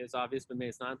maybe it's obvious, but maybe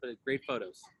it's not. But great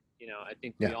photos. I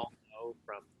think we all know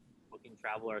from booking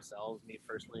travel ourselves, me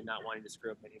personally not wanting to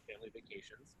screw up many family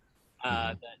vacations,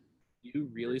 that you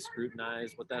really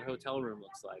scrutinize what that hotel room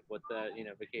looks like, what the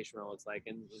vacation rental looks like,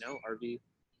 and RV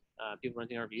people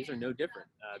renting RVs are no different.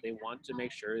 They want to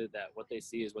make sure that what they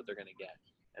see is what they're going to get,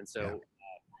 and so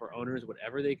for owners,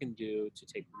 whatever they can do to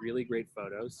take really great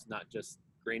photos, not just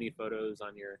grainy photos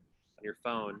on your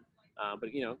phone, but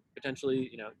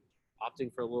potentially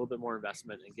opting for a little bit more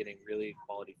investment and getting really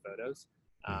quality photos.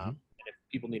 And if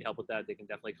people need help with that, they can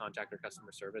definitely contact our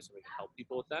customer service and we can help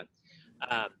people with that.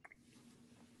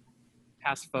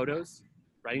 Past photos,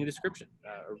 writing a description,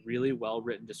 a really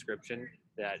well-written description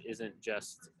that isn't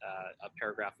just a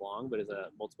paragraph long, but is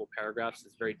multiple paragraphs.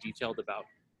 It's very detailed about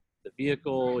the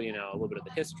vehicle, a little bit of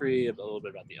the history, a little bit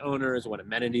about the owners, what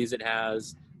amenities it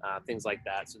has, things like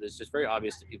that. So it's just very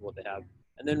obvious to people what they have.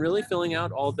 And then really filling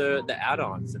out all the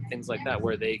add-ons and things like that,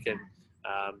 where they can,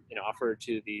 offer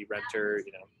to the renter,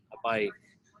 a bike.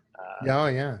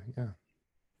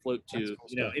 Float to,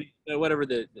 whatever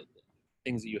the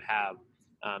things that you have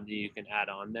that you can add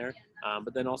on there.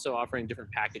 But then also offering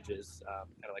different packages,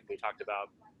 kind of like we talked about,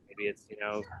 Maybe it's,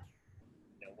 the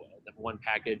one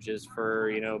package is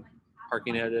for,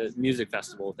 parking at a music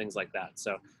festival, things like that.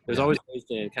 So there's always ways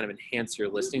to kind of enhance your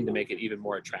listing to make it even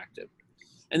more attractive.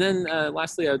 And then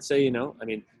lastly, I would say,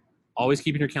 always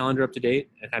keeping your calendar up to date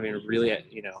and having a really,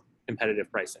 competitive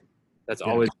pricing. That's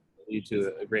always lead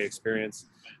to a great experience.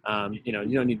 You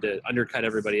don't need to undercut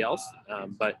everybody else,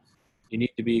 but you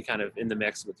need to be kind of in the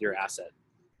mix with your asset.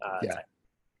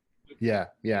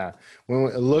 Yeah. When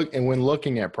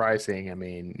looking at pricing, I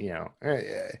mean,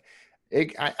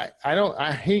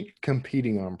 I hate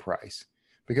competing on price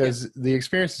because the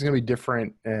experience is going to be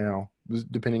different,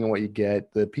 depending on what you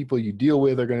get. The people you deal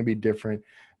with are going to be different.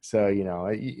 So,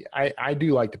 I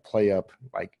do like to play up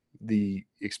like the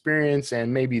experience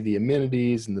and maybe the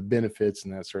amenities and the benefits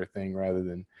and that sort of thing rather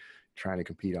than trying to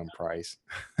compete on price.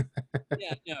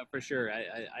 Yeah, for sure.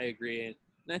 I agree. And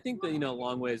I think that,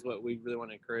 along ways, what we really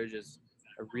want to encourage is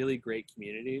a really great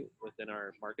community within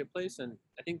our marketplace. And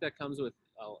I think that comes with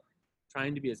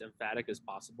trying to be as emphatic as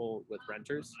possible with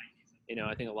renters.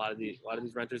 I think a lot of these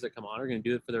renters that come on are going to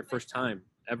do it for their first time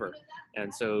ever.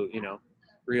 And so,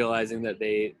 realizing that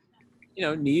they,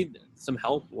 need some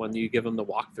help when you give them the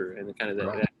walkthrough and the kind of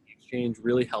that exchange,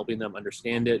 really helping them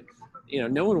understand it.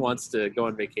 No one wants to go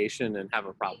on vacation and have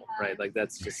a problem, right? Like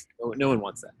that's just, no one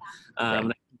wants that.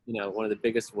 One of the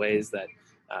biggest ways that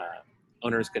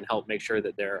owners can help make sure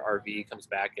that their RV comes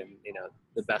back in,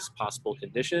 the best possible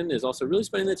condition is also really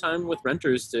spending the time with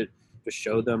renters to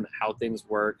show them how things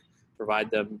work,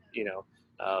 provide them,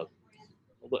 the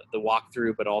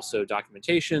walkthrough, but also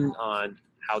documentation on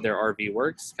how their RV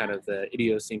works, kind of the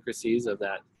idiosyncrasies of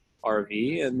that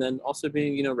RV, and then also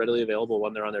being, readily available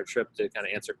when they're on their trip to kind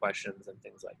of answer questions and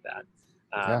things like that.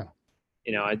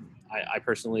 I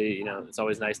personally, it's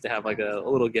always nice to have like a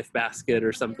little gift basket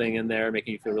or something in there,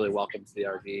 making you feel really welcome to the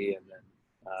RV, and then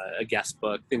a guest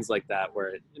book, things like that,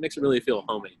 where it makes it really feel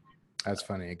homey. That's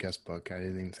funny, a guest book. I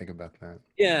didn't even think about that.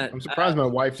 Yeah. I'm surprised my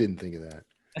wife didn't think of that.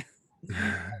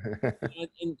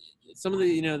 And some of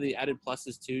the, the added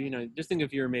pluses too, just think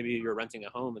if you're renting a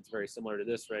home, it's very similar to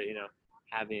this, right?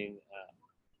 Having,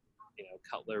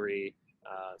 cutlery,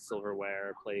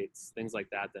 silverware, plates, things like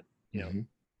that, that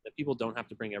people don't have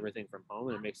to bring everything from home,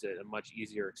 and it makes it a much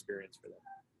easier experience for them.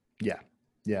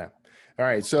 Yeah. All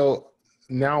right. So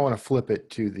now I want to flip it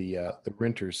to the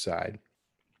renter's side.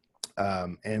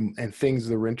 And things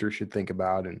the renter should think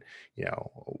about, and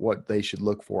what they should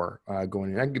look for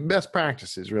going in. Best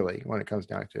practices, really, when it comes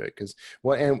down to it. Because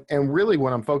and really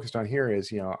what I'm focused on here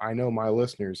is, I know my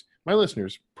listeners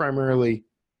primarily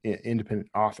independent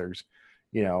authors.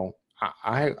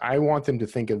 I want them to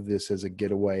think of this as a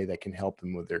getaway that can help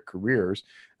them with their careers,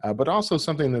 but also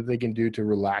something that they can do to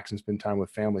relax and spend time with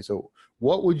family. So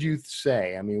what would you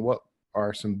say? I mean, what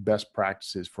are some best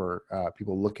practices for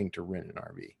people looking to rent an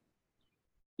RV?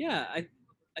 Yeah, I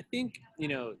think,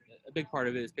 a big part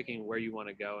of it is picking where you want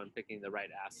to go and picking the right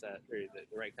asset or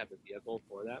the right type of vehicle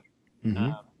for that.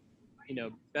 Mm-hmm.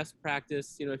 Best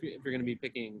practice, if you're going to be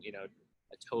picking,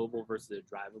 a towable versus a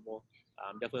drivable,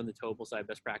 definitely on the towable side,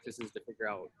 best practice is to figure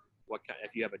out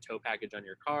if you have a tow package on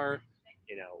your car,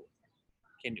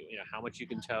 how much you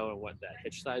can tow and what that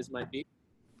hitch size might be.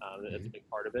 That's a big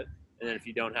part of it. And then if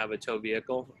you don't have a tow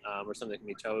vehicle or something that can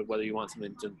be towed, whether you want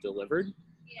something delivered.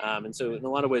 And so in a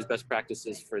lot of ways, best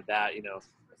practices for that, if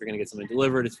you're going to get something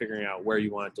delivered, it's figuring out where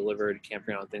you want it delivered,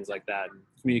 campground, things like that, and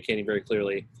communicating very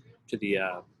clearly to the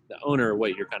owner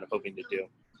what you're kind of hoping to do.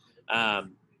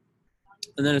 And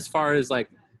then as far as like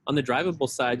on the drivable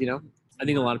side, I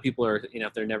think a lot of people are,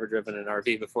 if they're never driven an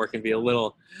RV before, can be a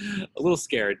little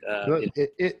scared.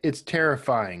 It's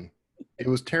terrifying. It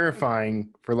was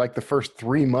terrifying for like the first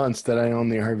 3 months that I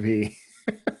owned the RV.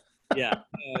 Yeah,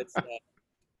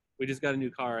 we just got a new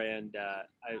car, and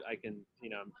I can,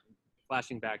 I'm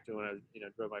flashing back to when I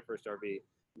drove my first RV,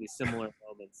 these similar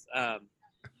moments.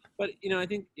 But I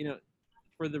think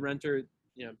for the renter,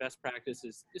 best practice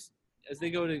is just as they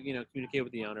go to communicate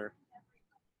with the owner,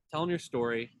 tell them your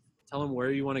story, tell them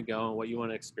where you want to go and what you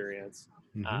want to experience,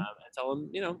 and tell them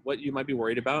what you might be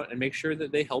worried about, and make sure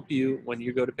that they help you when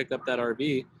you go to pick up that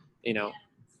RV,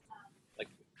 like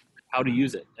how to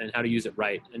use it and how to use it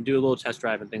right, and do a little test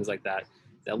drive and things like that.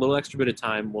 That little extra bit of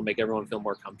time will make everyone feel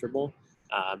more comfortable,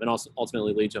 and also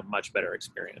ultimately lead to a much better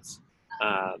experience.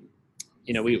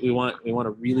 We want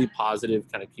a really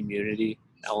positive kind of community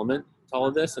element to all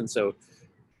of this, and so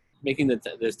making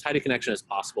as tight a connection as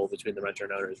possible between the renter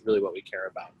and owner is really what we care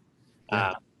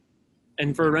about.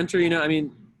 And for a renter,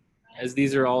 as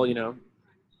these are all,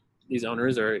 these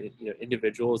owners are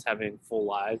individuals having full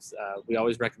lives. We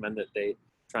always recommend that they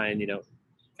try and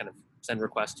kind of send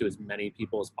requests to as many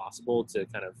people as possible to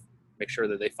kind of make sure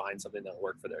that they find something that'll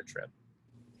work for their trip.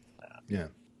 Yeah.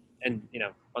 And,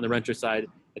 on the renter side,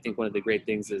 I think one of the great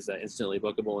things is instantly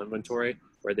bookable inventory,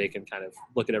 where they can kind of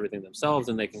look at everything themselves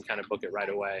and they can kind of book it right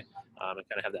away, and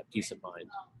kind of have that peace of mind.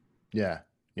 Yeah.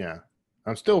 Yeah.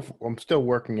 I'm still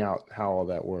working out how all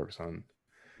that works on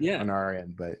our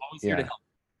end, but always here to help.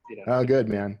 Oh, good,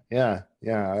 man. Yeah.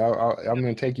 I'm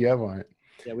going to take you up on it.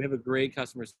 Yeah, we have a great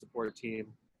customer support team.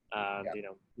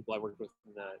 People I've worked with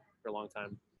for a long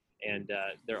time, and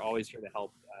they're always here to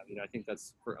help. I think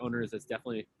that's for owners. That's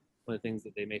definitely one of the things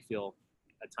that they may feel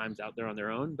at times out there on their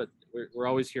own, but we're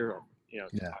always here.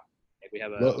 To talk. We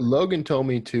have Logan told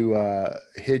me to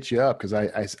hit you up because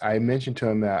I mentioned to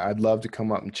him that I'd love to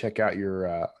come up and check out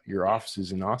your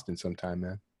offices in Austin sometime,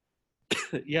 man.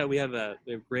 Yeah, we have a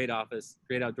great office,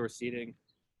 great outdoor seating.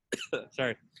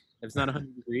 Sorry, if it's not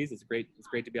 100 degrees, it's great. It's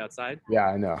great to be outside. Yeah,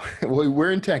 I know.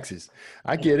 We're in Texas.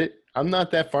 I get it. I'm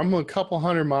not that far. I'm a couple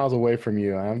 100 miles away from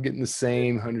you. I'm getting the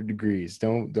same 100 degrees.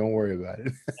 Don't worry about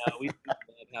it. We love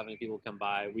having people come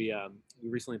by. We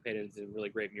recently painted some really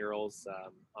great murals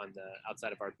on the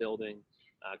outside of our building,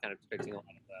 kind of depicting a lot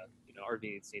of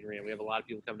RV scenery. And we have a lot of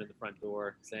people coming in the front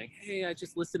door saying, "Hey, I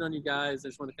just listed on you guys. I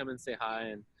just want to come in and say hi."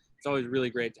 And it's always really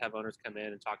great to have owners come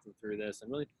in and talk them through this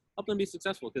and really help them be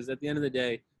successful, because at the end of the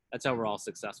day, that's how we're all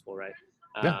successful, right?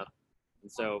 Yeah.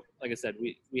 And so, like I said,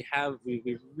 we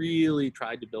really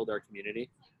tried to build our community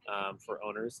for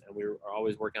owners, and we are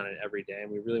always working on it every day.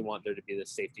 And we really want there to be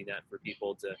this safety net for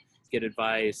people to get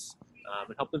advice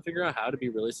and help them figure out how to be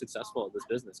really successful at this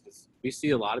business. Because we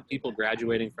see a lot of people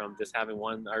graduating from just having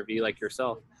one RV like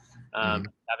yourself,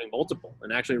 having multiple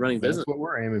and actually running business. That's what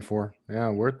we're aiming for. Yeah,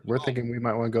 we're thinking we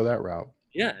might want to go that route.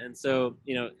 Yeah, and so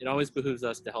it always behooves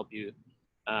us to help you.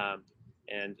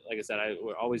 And like I said,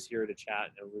 we're always here to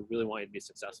chat, and we really want you to be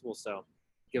successful. So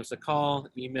give us a call,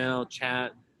 email,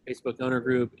 chat, Facebook owner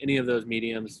group, any of those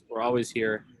mediums. We're always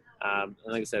here. And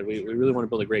like I said, we really want to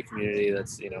build a great community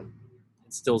that's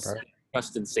instills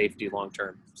trust and safety long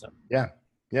term. So yeah.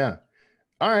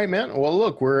 All right, man. Well,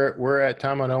 look, we're at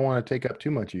time. I don't want to take up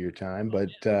too much of your time, but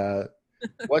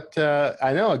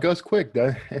I know it goes quick,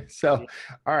 doesn't it? So,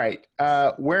 all right.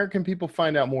 Where can people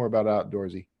find out more about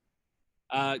Outdoorsy?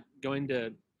 Going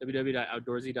to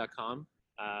www.outdoorsy.com,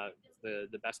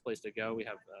 the best place to go. We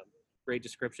have great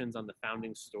descriptions on the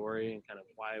founding story and kind of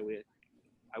why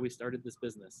we started this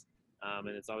business. And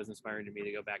it's always inspiring to me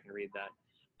to go back and read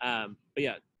that. But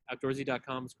yeah,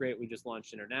 outdoorsy.com is great. We just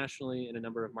launched internationally in a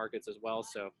number of markets as well.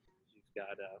 So you've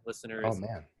got listeners. Oh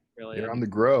man, really, you're on the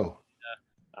grow.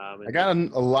 I got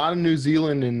a lot of New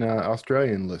Zealand and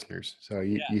Australian listeners. So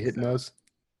you hitting those?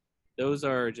 Those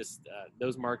are just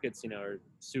those markets, are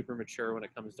super mature when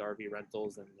it comes to RV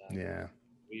rentals, and we're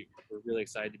really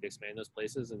excited to be expanding those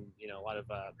places. And a lot of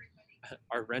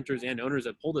our renters and owners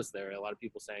have pulled us there. A lot of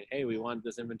people saying, "Hey, we want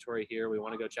this inventory here. We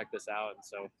want to go check this out." And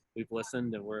so we've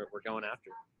listened, and we're going after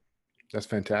it. That's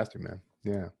fantastic, man.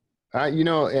 Yeah.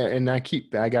 And I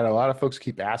got a lot of folks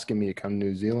keep asking me to come to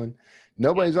New Zealand.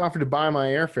 Nobody's offered to buy my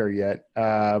airfare yet,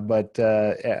 but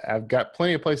I've got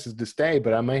plenty of places to stay,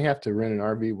 but I may have to rent an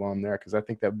RV while I'm there, because I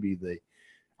think that would be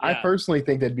I personally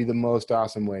think that'd be the most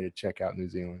awesome way to check out New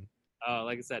Zealand.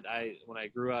 Like I said, when I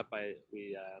grew up,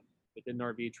 we did an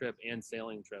RV trip and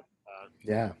sailing trip.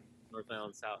 North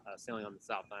Island, sailing on the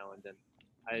South Island, and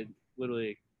I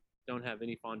literally don't have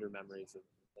any fonder memories of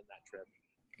that trip.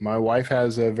 My wife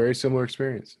has a very similar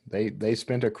experience. They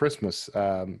spent a Christmas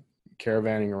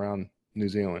caravanning around New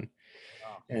Zealand.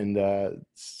 Wow. And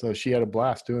so she had a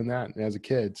blast doing that as a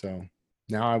kid. So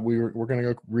now we're going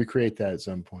to go recreate that at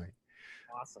some point.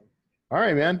 Awesome. All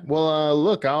right, man. Well,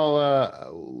 look,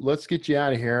 let's get you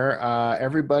out of here.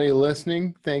 Everybody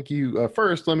listening, thank you.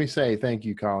 First, let me say thank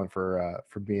you, Colin, for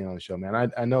being on the show,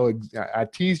 man. I know I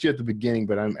teased you at the beginning,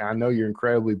 but I know you're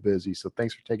incredibly busy. So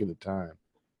thanks for taking the time.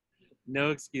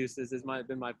 No excuses. It's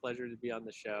been my pleasure to be on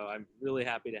the show. I'm really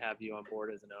happy to have you on board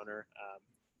as an owner.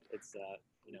 It's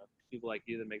people like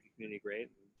you that make the community great, and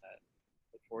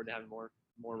look forward to having more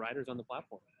riders on the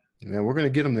platform. Yeah, we're going to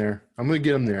get them there. I'm going to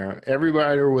get them there. Every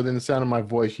rider within the sound of my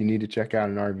voice, you need to check out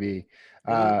an RV.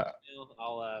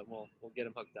 We'll get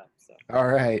them hooked up. So. All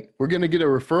right. We're going to get a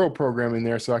referral program in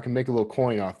there so I can make a little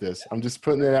coin off this. I'm just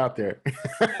putting it out there.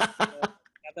 Got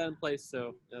that in place,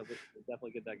 so we'll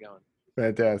definitely get that going.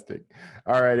 Fantastic.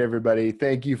 All right, everybody.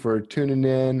 Thank you for tuning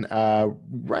in.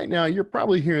 Right now, you're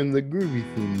probably hearing the groovy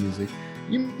theme music.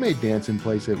 You may dance in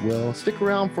place at will. Stick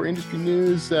around for industry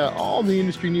news, all the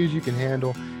industry news you can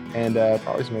handle, and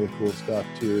probably some other cool stuff,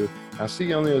 too. I'll see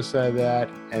you on the other side of that.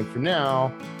 And for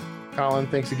now, Colin,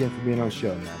 thanks again for being on the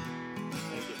show, man.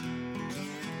 Thank you.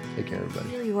 Take care, everybody.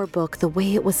 Hear your book the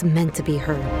way it was meant to be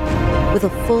heard. With a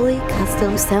fully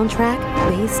custom soundtrack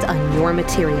based on your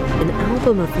material. An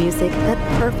album of music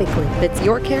that perfectly fits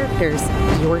your characters,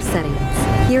 your settings.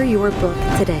 Hear your book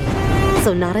today.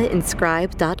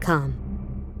 SonataInscribe.com.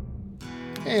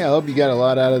 Hey, I hope you got a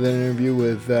lot out of that interview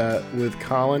with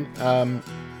Colin.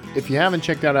 If you haven't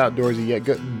checked out Outdoorsy yet,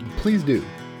 please do.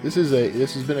 This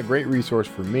has been a great resource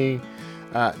for me.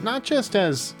 Not just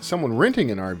as someone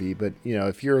renting an RV, but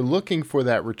if you're looking for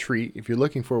that retreat, if you're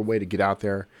looking for a way to get out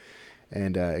there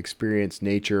and experience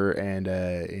nature and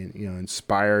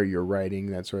inspire your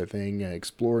writing, that sort of thing,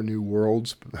 explore new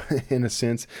worlds, in a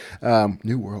sense,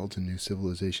 new worlds and new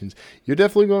civilizations, you're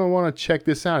definitely going to want to check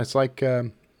this out. It's like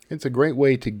it's a great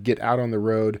way to get out on the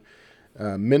road,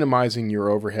 minimizing your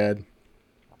overhead.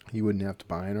 You wouldn't have to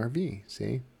buy an RV,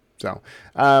 see? So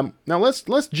now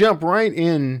let's jump right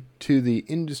into the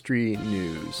industry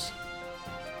news.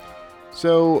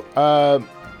 So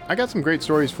I got some great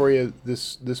stories for you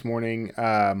this morning.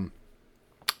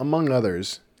 Among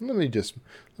others, let me just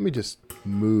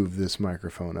move this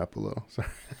microphone up a little. Sorry.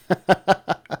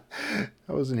 I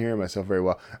wasn't hearing myself very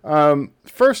well.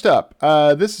 First up,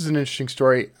 this is an interesting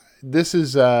story. This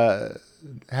is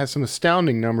has some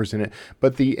astounding numbers in it,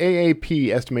 but the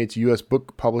AAP estimates U.S.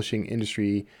 book publishing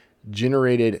industry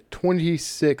generated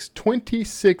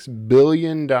 $26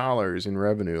 billion in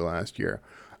revenue last year.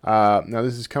 Now,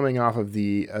 this is coming off of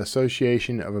the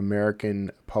Association of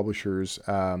American Publishers,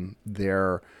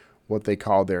 what they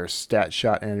call their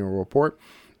StatShot annual report.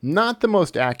 Not the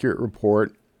most accurate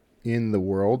report in the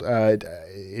world.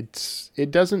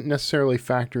 It doesn't necessarily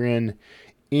factor in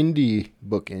indie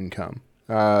book income.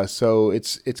 So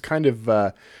it's kind of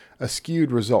a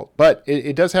skewed result, but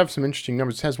it does have some interesting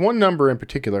numbers. It has one number in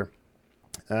particular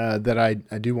that I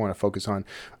do want to focus on.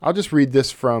 I'll just read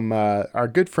this from our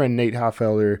good friend Nate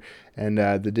Hoffelder and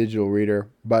the Digital Reader.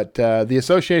 But the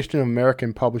Association of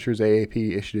American Publishers,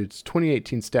 AAP, issued its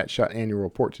 2018 StatShot annual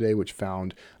report today, which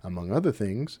found, among other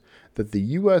things, that the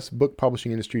U.S. book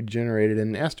publishing industry generated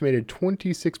an estimated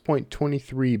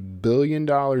 $26.23 billion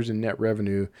in net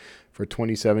revenue for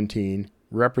 2017,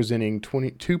 representing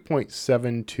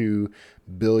 2.72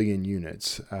 billion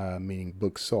units, meaning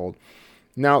books sold.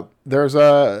 Now, there's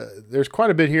quite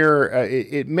a bit here.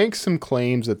 It makes some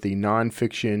claims that the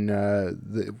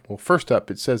nonfiction, first up,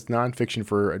 it says nonfiction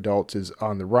for adults is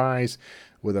on the rise,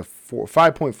 with a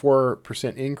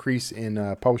 5.4% increase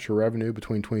in publisher revenue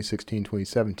between 2016 and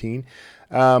 2017.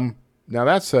 Now,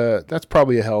 that's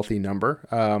probably a healthy number.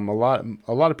 A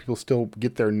lot of people still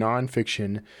get their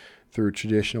nonfiction through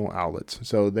traditional outlets,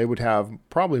 so they would have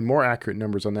probably more accurate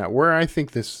numbers on that. Where I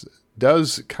think this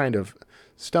does kind of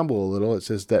stumble a little, it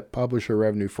says that publisher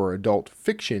revenue for adult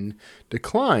fiction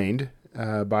declined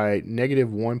by negative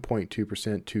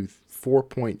 1.2% to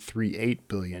 4.38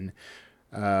 billion.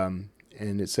 And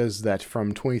it says that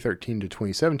from 2013 to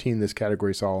 2017, this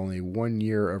category saw only 1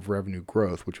 year of revenue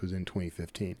growth, which was in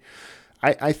 2015.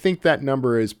 I think that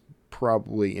number is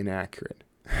probably inaccurate.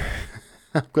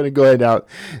 I'm going to go ahead out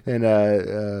and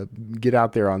get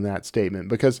out there on that statement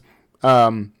because,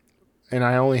 and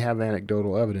I only have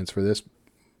anecdotal evidence for this,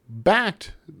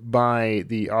 backed by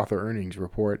the author earnings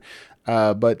report.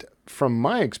 But from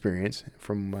my experience,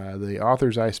 from the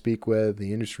authors I speak with,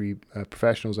 the industry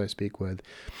professionals I speak with,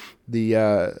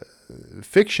 the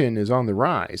fiction is on the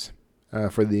rise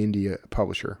for the indie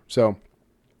publisher. So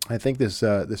I think this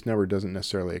number doesn't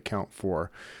necessarily account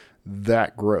for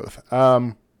that growth.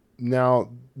 Now,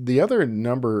 the other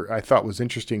number I thought was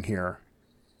interesting here,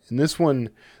 and this one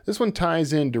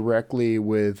ties in directly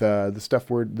with the stuff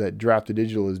that Drafted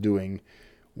Digital is doing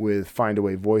with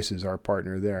Findaway Voices, our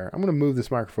partner there. I'm going to move this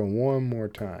microphone one more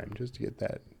time just to get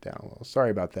that down a little.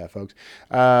 Sorry about that, folks.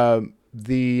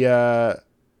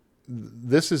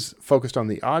 This is focused on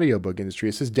the audiobook industry.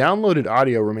 It says downloaded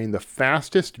audio remained the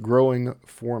fastest growing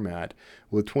format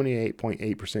with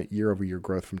 28.8% year-over-year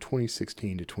growth from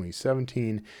 2016 to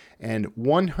 2017 and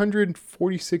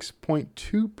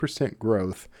 146.2%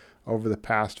 growth over the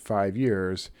past 5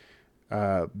 years,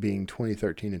 being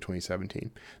 2013 and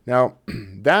 2017. Now,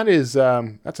 that's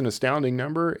an astounding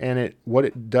number, and what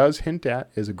it does hint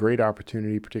at is a great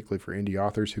opportunity, particularly for indie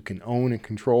authors who can own and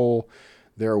control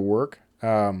their work.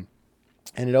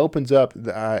 And it opens up,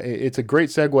 it's a great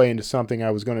segue into something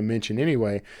I was going to mention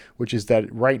anyway, which is that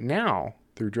right now,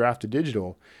 through Drafted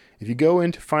Digital, if you go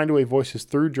into Findaway Voices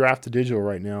through Drafted Digital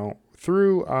right now,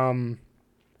 through, I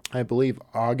believe,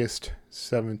 August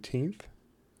 17th,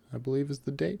 I believe is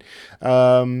the date.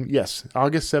 Yes,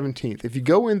 August 17th. If you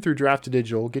go in through Drafted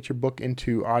Digital, get your book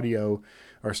into audio,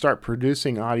 or start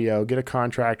producing audio, get a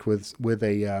contract with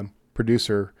a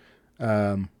producer,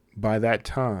 by that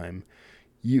time,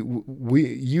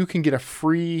 you can get a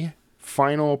free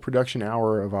final production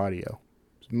hour of audio.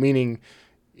 Meaning,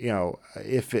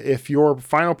 if your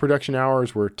final production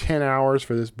hours were 10 hours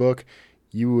for this book,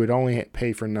 you would only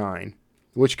pay for 9,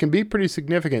 which can be pretty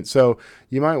significant. So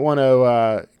you might want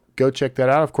to go check that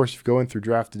out. Of course, if you go in through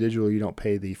Draft to Digital, you don't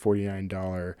pay the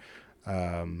 $49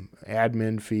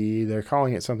 admin fee. They're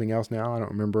calling it something else now. I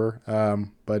don't remember.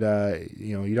 But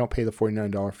you don't pay the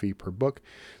 $49 fee per book.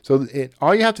 So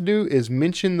all you have to do is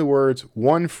mention the words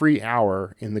 1 free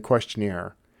hour in the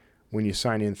questionnaire when you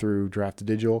sign in through Draft to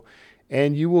Digital,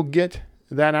 and you will get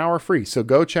that hour free. So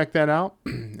go check that out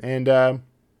and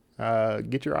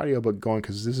get your audiobook going,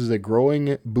 because this is a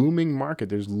growing, booming market.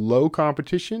 There's low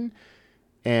competition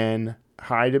and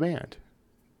high demand.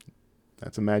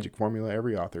 That's a magic formula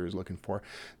every author is looking for.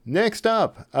 Next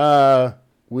up,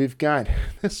 we've got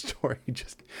this story.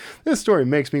 This story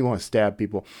makes me want to stab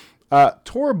people.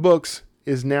 Tor Books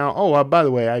is now. By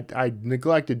the way, I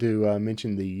neglected to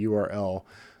mention the URL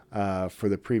for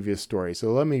the previous story.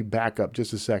 So let me back up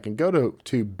just a second. Go to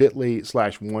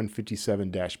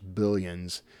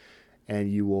bit.ly/157-billions,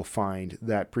 and you will find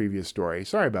that previous story.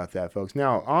 Sorry about that, folks.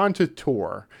 Now on to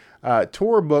Tor.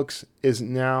 Tor Books is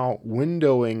now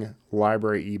windowing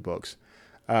library ebooks.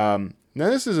 Now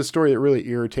this is a story that really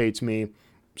irritates me.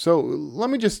 So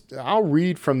I'll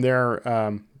read from their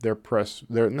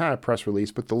not a press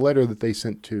release, but the letter that they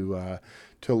sent to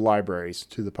libraries,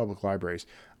 to the public libraries.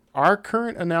 Our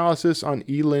current analysis on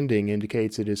e-lending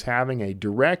indicates it is having a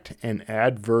direct and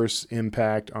adverse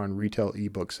impact on retail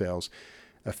ebook sales.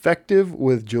 Effective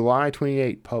with July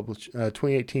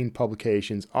 2018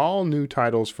 publications, all new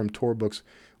titles from Tor Books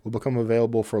will become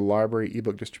available for library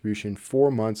ebook distribution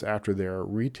 4 months after their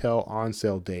retail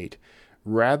on-sale date,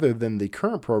 rather than the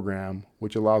current program,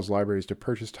 which allows libraries to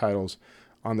purchase titles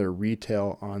on their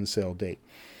retail on-sale date.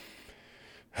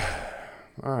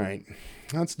 All right,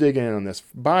 let's dig in on this.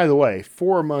 By the way,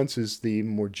 4 months is the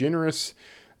more generous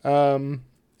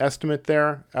estimate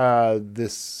there.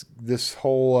 This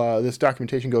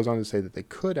documentation goes on to say that they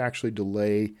could actually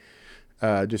delay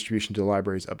distribution to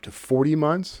libraries up to 40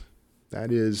 months.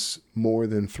 That is more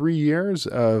than 3 years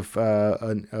of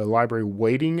a library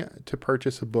waiting to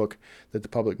purchase a book that the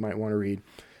public might want to read.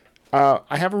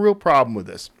 I have a real problem with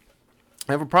this.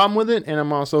 I have a problem with it, and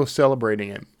I'm also celebrating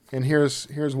it. And here's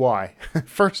why.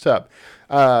 First up,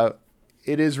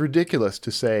 it is ridiculous to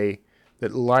say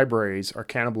that libraries are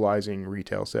cannibalizing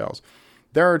retail sales.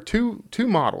 There are two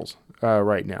models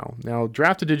right now. Now,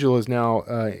 Draft to Digital is now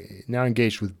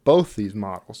engaged with both these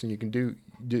models, and you can do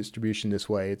distribution this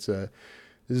way. This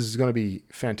is going to be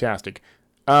fantastic.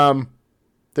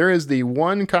 There is the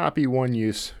one copy, one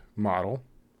use model,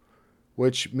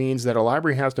 which means that a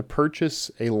library has to purchase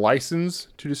a license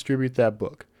to distribute that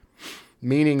book,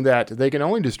 meaning that they can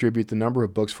only distribute the number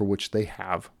of books for which they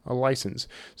have a license.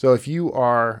 So if you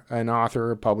are an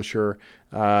author, a publisher,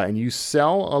 and you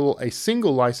sell a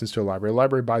single license to a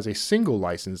library buys a single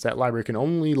license, that library can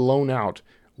only loan out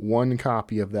one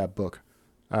copy of that book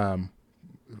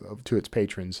to its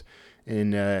patrons,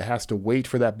 and has to wait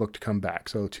for that book to come back.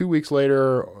 So 2 weeks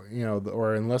later,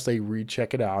 or unless they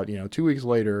recheck it out, 2 weeks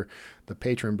later, the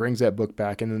patron brings that book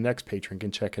back, and the next patron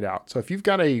can check it out. So if you've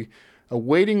got a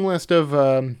waiting list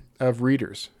of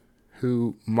readers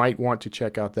who might want to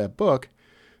check out that book,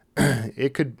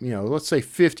 it could, let's say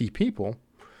 50 people.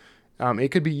 It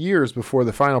could be years before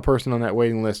the final person on that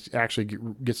waiting list actually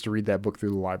gets to read that book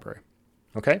through the library.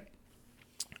 Okay,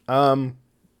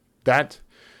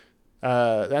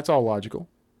 that's all logical,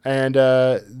 and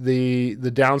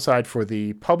the downside for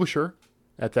the publisher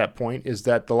at that point is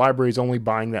that the library is only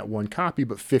buying that one copy,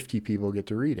 but 50 people get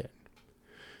to read it.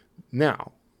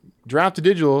 Now, Draft to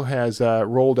Digital has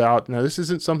rolled out. Now, this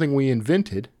isn't something we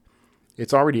invented.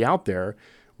 It's already out there.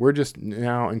 We're just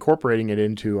now incorporating it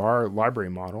into our library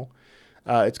model.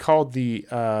 It's called the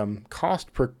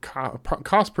cost per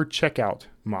checkout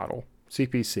model,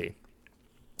 CPC.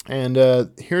 And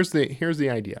here's the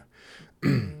idea.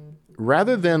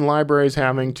 Rather than libraries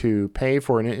having to pay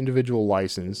for an individual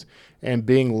license and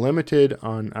being limited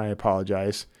on, I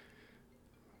apologize.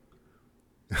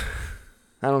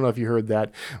 I don't know if you heard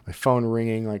that. My phone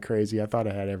ringing like crazy. I thought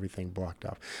I had everything blocked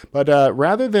off. But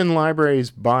rather than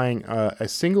libraries buying a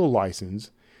single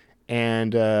license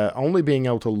and only being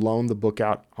able to loan the book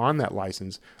out on that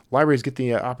license, libraries get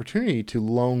the opportunity to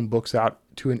loan books out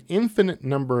to an infinite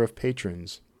number of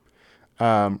patrons.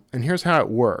 And here's how it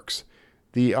works.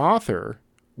 The author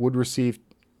would receive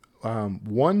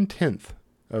 1/10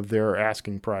 of their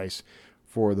asking price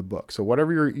for the book. So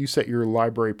whatever you set your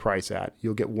library price at,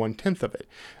 you'll get 1/10 of it.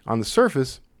 On the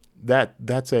surface,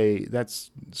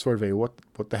 that's sort of a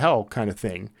what the hell kind of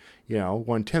thing.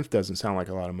 1/10 doesn't sound like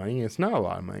a lot of money. It's not a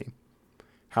lot of money.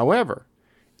 However,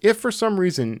 if for some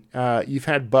reason you've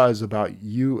had buzz about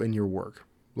you and your work,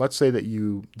 let's say that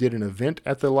you did an event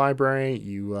at the library,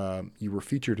 you were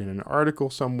featured in an article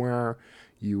somewhere,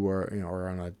 you were or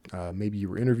on maybe you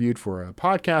were interviewed for a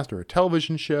podcast or a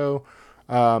television show.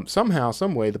 Somehow,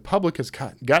 some way, the public has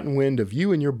gotten wind of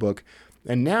you and your book,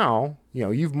 and now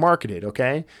you've marketed.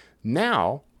 Okay,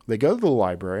 now they go to the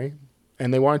library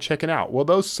and they want to check it out. Well,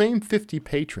 those same 50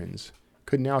 patrons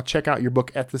could now check out your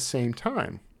book at the same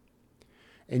time.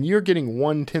 And you're getting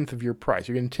 1/10 of your price.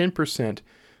 You're getting 10%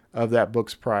 of that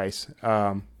book's price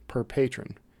per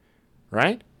patron,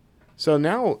 right? So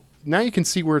now you can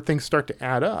see where things start to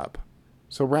add up.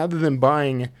 So rather than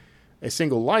buying a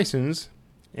single license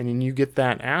and then you get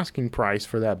that asking price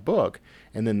for that book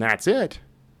and then that's it,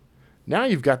 now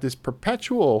you've got this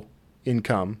perpetual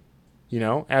income,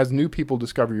 as new people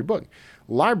discover your book.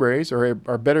 Libraries are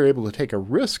better able to take a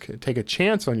risk, take a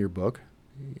chance on your book,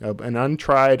 an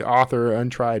untried author,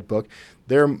 untried book.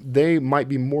 They might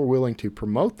be more willing to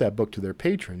promote that book to their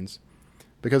patrons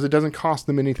because it doesn't cost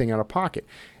them anything out of pocket.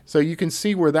 So you can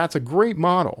see where that's a great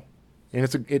model, and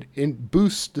it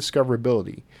boosts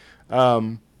discoverability.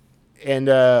 And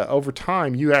over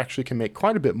time, you actually can make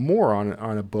quite a bit more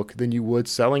on a book than you would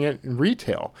selling it in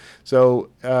retail. So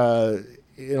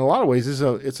in a lot of ways,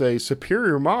 it's a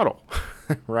superior model,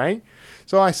 right?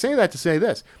 So I say that to say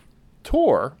this.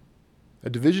 Tor, a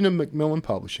division of Macmillan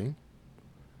Publishing,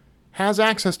 has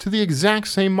access to the exact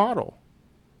same model.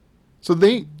 So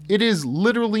it is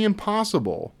literally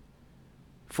impossible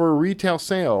for retail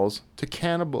sales to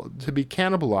be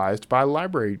cannibalized by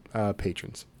library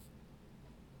patrons.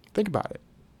 Think about it.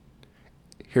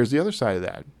 Here's the other side of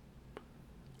that.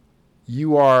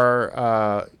 You're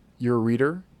a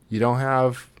reader. You don't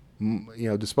have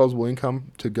disposable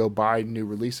income to go buy new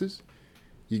releases.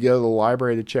 You go to the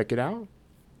library to check it out,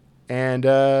 and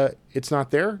it's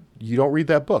not there. You don't read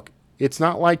that book. It's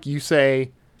not like you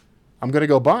say, I'm going to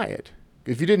go buy it.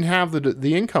 If you didn't have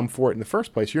the income for it in the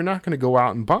first place, you're not going to go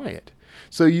out and buy it.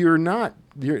 So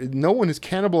no one is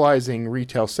cannibalizing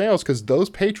retail sales because those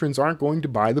patrons aren't going to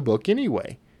buy the book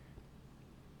anyway.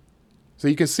 So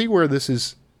you can see where this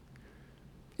is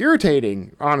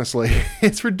irritating, honestly.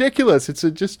 It's ridiculous. It's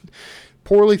just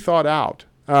poorly thought out.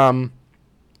 Now,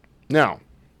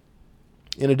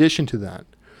 in addition to that,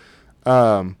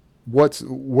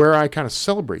 where I kind of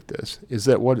celebrate this is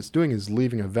that what it's doing is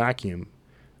leaving a vacuum,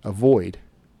 a void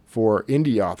for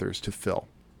indie authors to fill.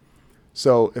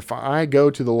 So if I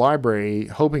go to the library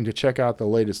hoping to check out the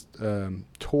latest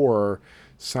Tor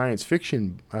science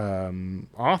fiction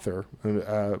author,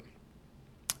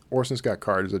 Orson Scott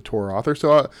Card is a Tor author,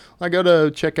 so I go to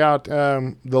check out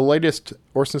the latest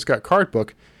Orson Scott Card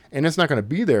book, and it's not going to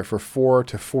be there for 4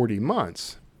 to 40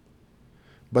 months.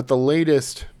 But the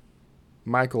latest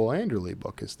Michael Anderle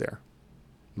book is there.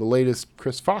 The latest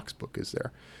Chris Fox book is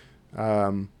there.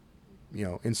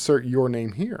 Insert your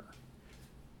name here.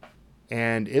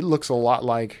 And it looks a lot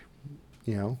like,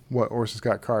 what Orson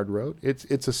Scott Card wrote.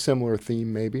 It's a similar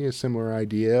theme, maybe a similar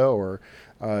idea, or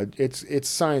it's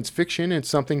science fiction. It's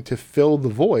something to fill the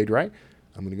void, right?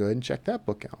 I'm going to go ahead and check that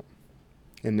book out.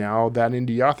 And now that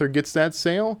indie author gets that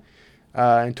sale,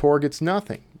 and Tor gets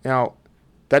nothing. Now,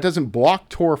 that doesn't block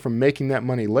Tor from making that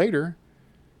money later.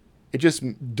 It just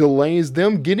delays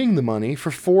them getting the money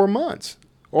for 4 months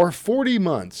or 40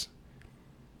 months.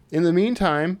 In the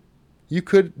meantime,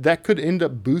 that could end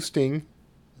up boosting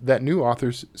that new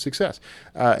author's success.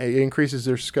 It increases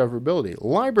their discoverability.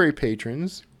 Library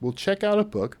patrons will check out a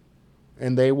book,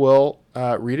 and they will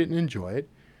read it and enjoy it,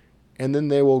 and then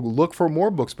they will look for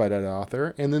more books by that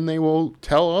author, and then they will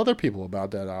tell other people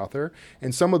about that author,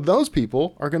 and some of those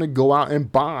people are going to go out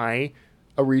and buy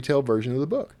a retail version of the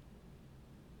book.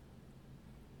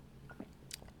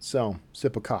 So,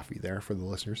 sip of coffee there for the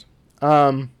listeners.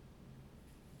 So,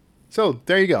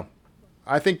 there you go.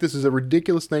 I think this is a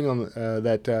ridiculous thing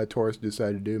that Taurus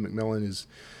decided to do. Macmillan is,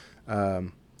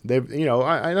 I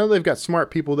know they've got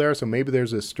smart people there, so maybe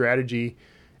there's a strategy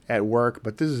at work,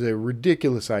 but this is a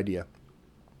ridiculous idea.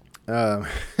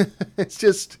 It's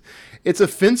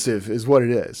offensive, is what it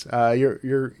is. I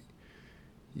don't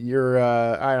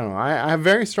know. I have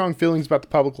very strong feelings about the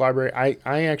public library.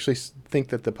 I actually think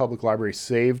that the public library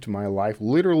saved my life,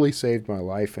 literally saved my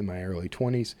life in my early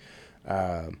 20s.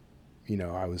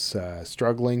 I was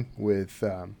struggling with,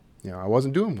 I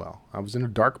wasn't doing well. I was in a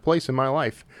dark place in my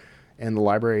life, and the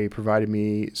library provided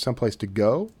me someplace to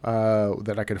go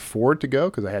that I could afford to go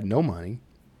because I had no money.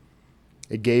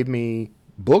 It gave me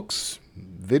books,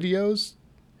 videos,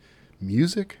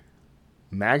 music,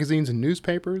 magazines and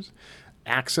newspapers,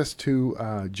 access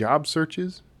to job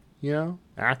searches,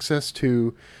 access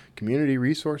to community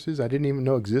resources I didn't even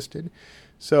know existed.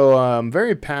 So I'm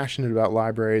very passionate about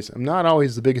libraries. I'm not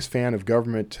always the biggest fan of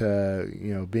government,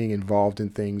 being involved in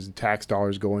things and tax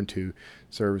dollars going to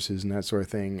services and that sort of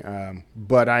thing.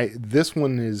 But this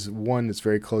one is one that's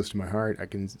very close to my heart. I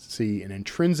can see an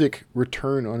intrinsic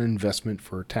return on investment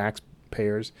for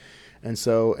taxpayers. And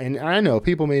I know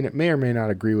people may or may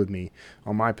not agree with me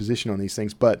on my position on these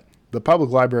things, but the public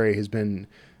library has been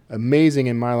amazing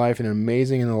in my life and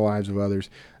amazing in the lives of others.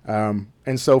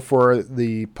 And so for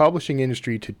the publishing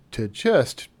industry to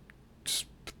just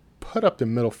put up the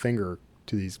middle finger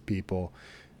to these people,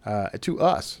 to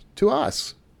us,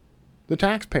 the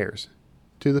taxpayers,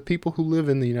 to the people who live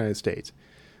in the United States,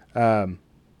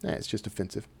 it's just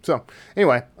offensive. So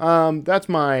anyway,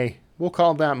 we'll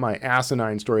call that my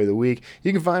asinine story of the week.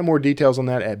 You can find more details on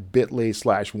that at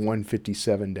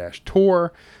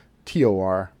bit.ly/157-TOR,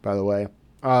 TOR, by the way.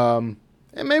 And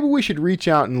maybe we should reach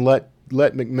out and let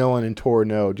Macmillan and Tor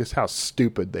know just how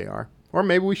stupid they are. Or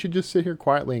maybe we should just sit here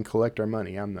quietly and collect our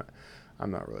money. I'm not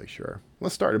really sure.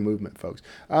 Let's start a movement, folks.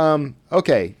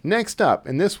 Okay, next up,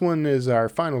 and this one is our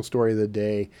final story of the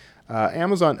day.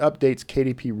 Amazon updates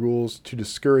KDP rules to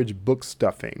discourage book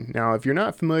stuffing. Now, if you're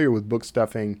not familiar with book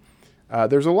stuffing,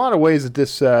 there's a lot of ways that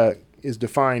this is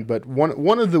defined, but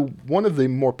one of the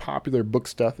more popular book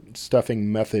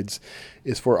stuffing methods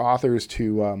is for authors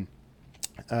to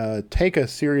take a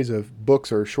series of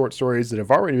books or short stories that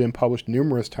have already been published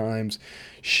numerous times,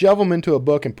 shove them into a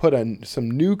book, and put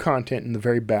some new content in the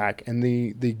very back. And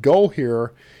the goal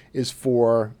here is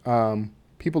for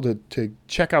people to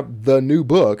check out the new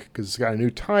book, because it's got a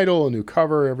new title, a new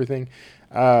cover, everything,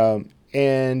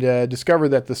 and discover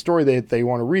that the story that they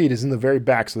want to read is in the very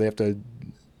back, so they have to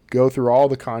go through all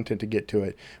the content to get to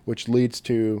it, which leads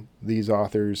to these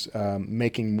authors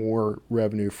making more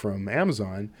revenue from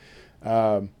Amazon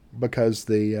because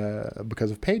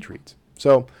of page reads.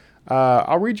 So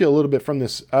I'll read you a little bit from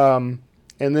this. And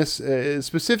this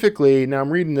specifically, now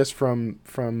I'm reading this from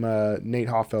Nate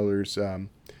Hoffelder's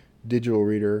Digital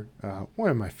Reader, one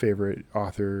of my favorite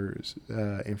authors,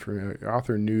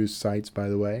 author news sites, by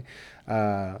the way.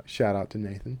 Shout out to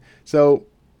Nathan. So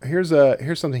here's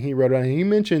something he wrote on. He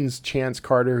mentions Chance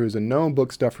Carter, who's a known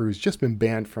book stuffer who's just been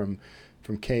banned from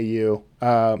KU.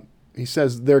 He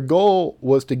says their goal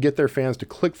was to get their fans to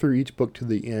click through each book to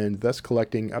the end, thus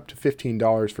collecting up to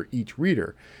 $15 for each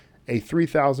reader. A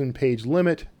 3,000 page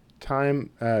limit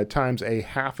times a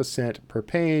half a cent per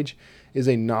page is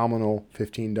a nominal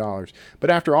 $15. But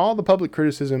after all the public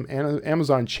criticism,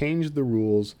 Amazon changed the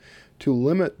rules to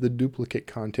limit the duplicate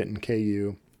content in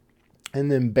KU, and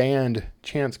then banned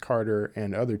Chance Carter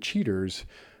and other cheaters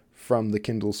from the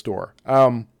Kindle store.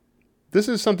 This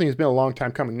is something that's been a long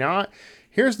time coming. Now,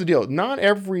 here's the deal. Not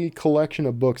every collection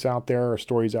of books out there or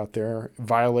stories out there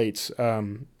violates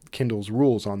Kindle's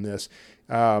rules on this.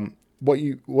 What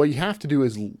you have to do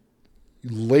is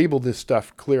label this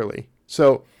stuff clearly.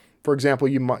 So, for example,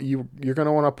 you're going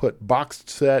to want to put boxed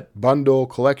set, bundle,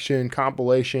 collection,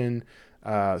 compilation,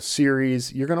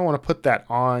 series. You're going to want to put that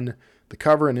on the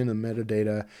cover and in the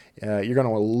metadata. You're going to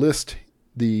want to list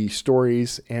the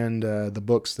stories and the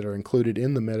books that are included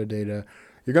in the metadata.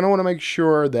 You're going to want to make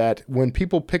sure that when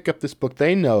people pick up this book,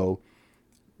 they know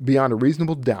beyond a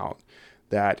reasonable doubt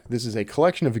that this is a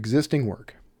collection of existing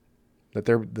work that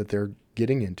they're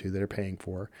getting into, that they're paying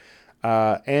for,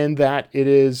 and that it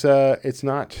is it's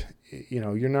not,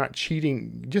 you're not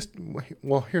cheating.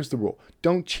 Here's the rule: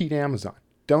 don't cheat Amazon.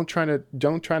 Don't try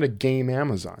to game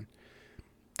Amazon.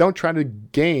 Don't try to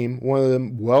game one of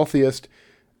the wealthiest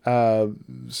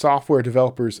software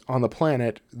developers on the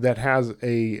planet that has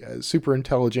a super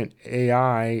intelligent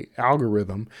AI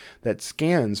algorithm that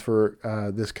scans for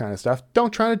this kind of stuff.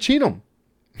 Don't try to cheat them.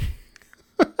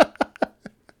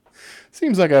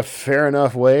 Seems like a fair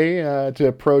enough way to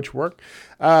approach work.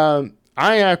 I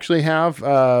actually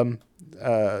have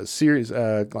series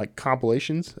like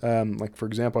compilations. Like, for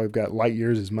example, I've got Light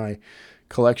Years is my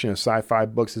collection of sci-fi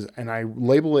books, and I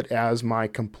label it as my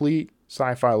complete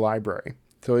sci-fi library.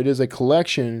 So it is a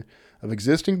collection of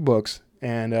existing books,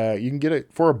 and you can get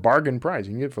it for a bargain price.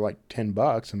 You can get it for like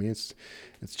 $10. I mean, it's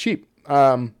cheap.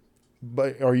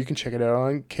 Or you can check it out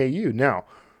on KU. Now,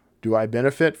 do I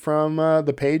benefit from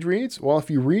the page reads? Well, if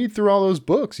you read through all those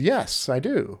books, yes, I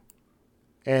do.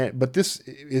 But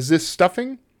is this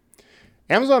stuffing?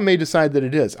 Amazon may decide that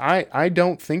it is. I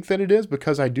don't think that it is,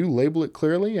 because I do label it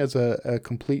clearly as a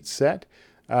complete set.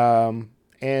 I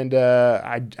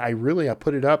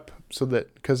put it up so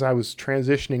that, because I was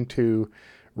transitioning to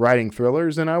writing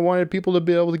thrillers, and I wanted people to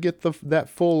be able to get that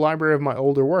full library of my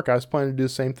older work. I was planning to do the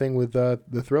same thing with the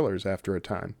thrillers after a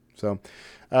time. So,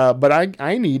 but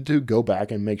I need to go back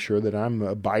and make sure that I'm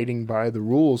abiding by the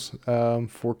rules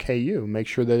for KU, make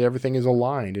sure that everything is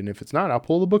aligned. And if it's not, I'll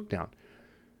pull the book down.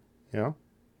 You know,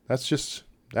 that's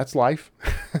life.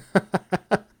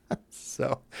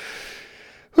 So,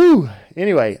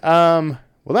 anyway,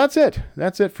 well, that's it.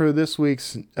 That's it for this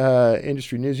week's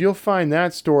industry news. You'll find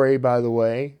that story, by the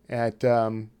way, at,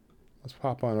 let's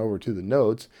pop on over to the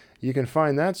notes. You can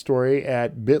find that story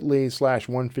at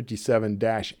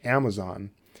bit.ly/157-Amazon.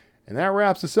 And that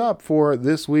wraps us up for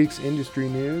this week's industry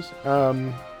news.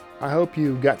 I hope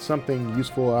you got something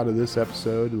useful out of this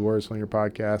episode of the Word Slinger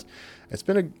podcast. It's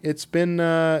been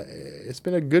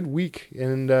a good week,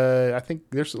 and I think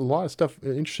there's a lot of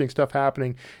interesting stuff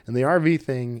happening. And the RV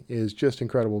thing is just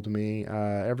incredible to me.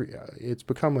 It's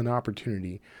become an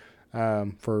opportunity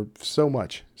for so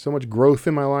much growth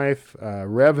in my life,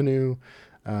 revenue,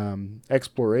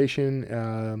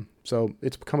 exploration. So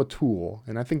it's become a tool,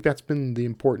 and I think that's been the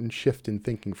important shift in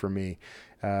thinking for me.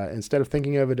 Instead of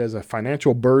thinking of it as a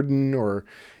financial burden or,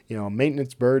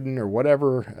 maintenance burden or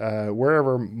whatever,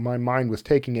 wherever my mind was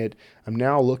taking it, I'm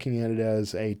now looking at it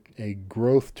as a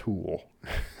growth tool,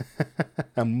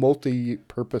 a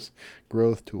multi-purpose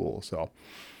growth tool. So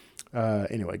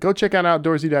anyway, go check out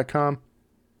Outdoorsy.com.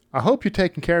 I hope you're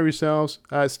taking care of yourselves.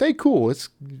 Stay cool.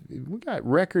 We got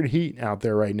record heat out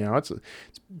there right now. It's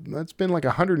been like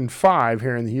 105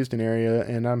 here in the Houston area,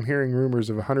 and I'm hearing rumors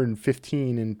of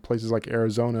 115 in places like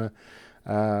Arizona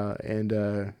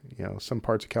and some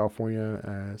parts of California,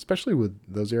 especially with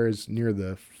those areas near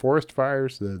the forest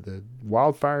fires, the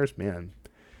wildfires. Man,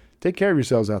 take care of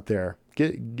yourselves out there.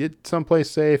 Get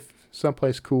someplace safe,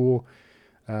 someplace cool.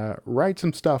 Write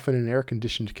some stuff in an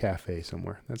air-conditioned cafe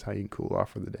somewhere. That's how you can cool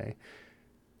off for the day.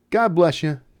 God bless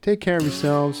you. Take care of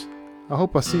yourselves. I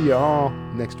hope I see you all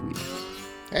next week.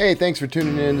 Hey, thanks for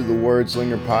tuning in to the Word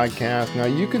Slinger podcast. Now,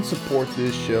 you can support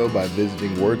this show by visiting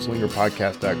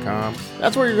wordslingerpodcast.com.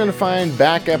 That's where you're going to find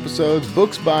back episodes,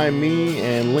 books by me,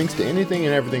 and links to anything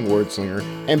and everything Word Slinger.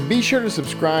 And be sure to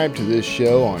subscribe to this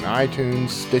show on iTunes,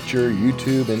 Stitcher,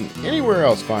 YouTube, and anywhere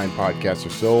else fine podcasts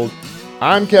are sold.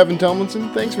 I'm Kevin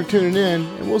Tomlinson. Thanks for tuning in,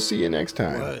 and we'll see you next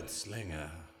time. Word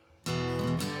Slinger.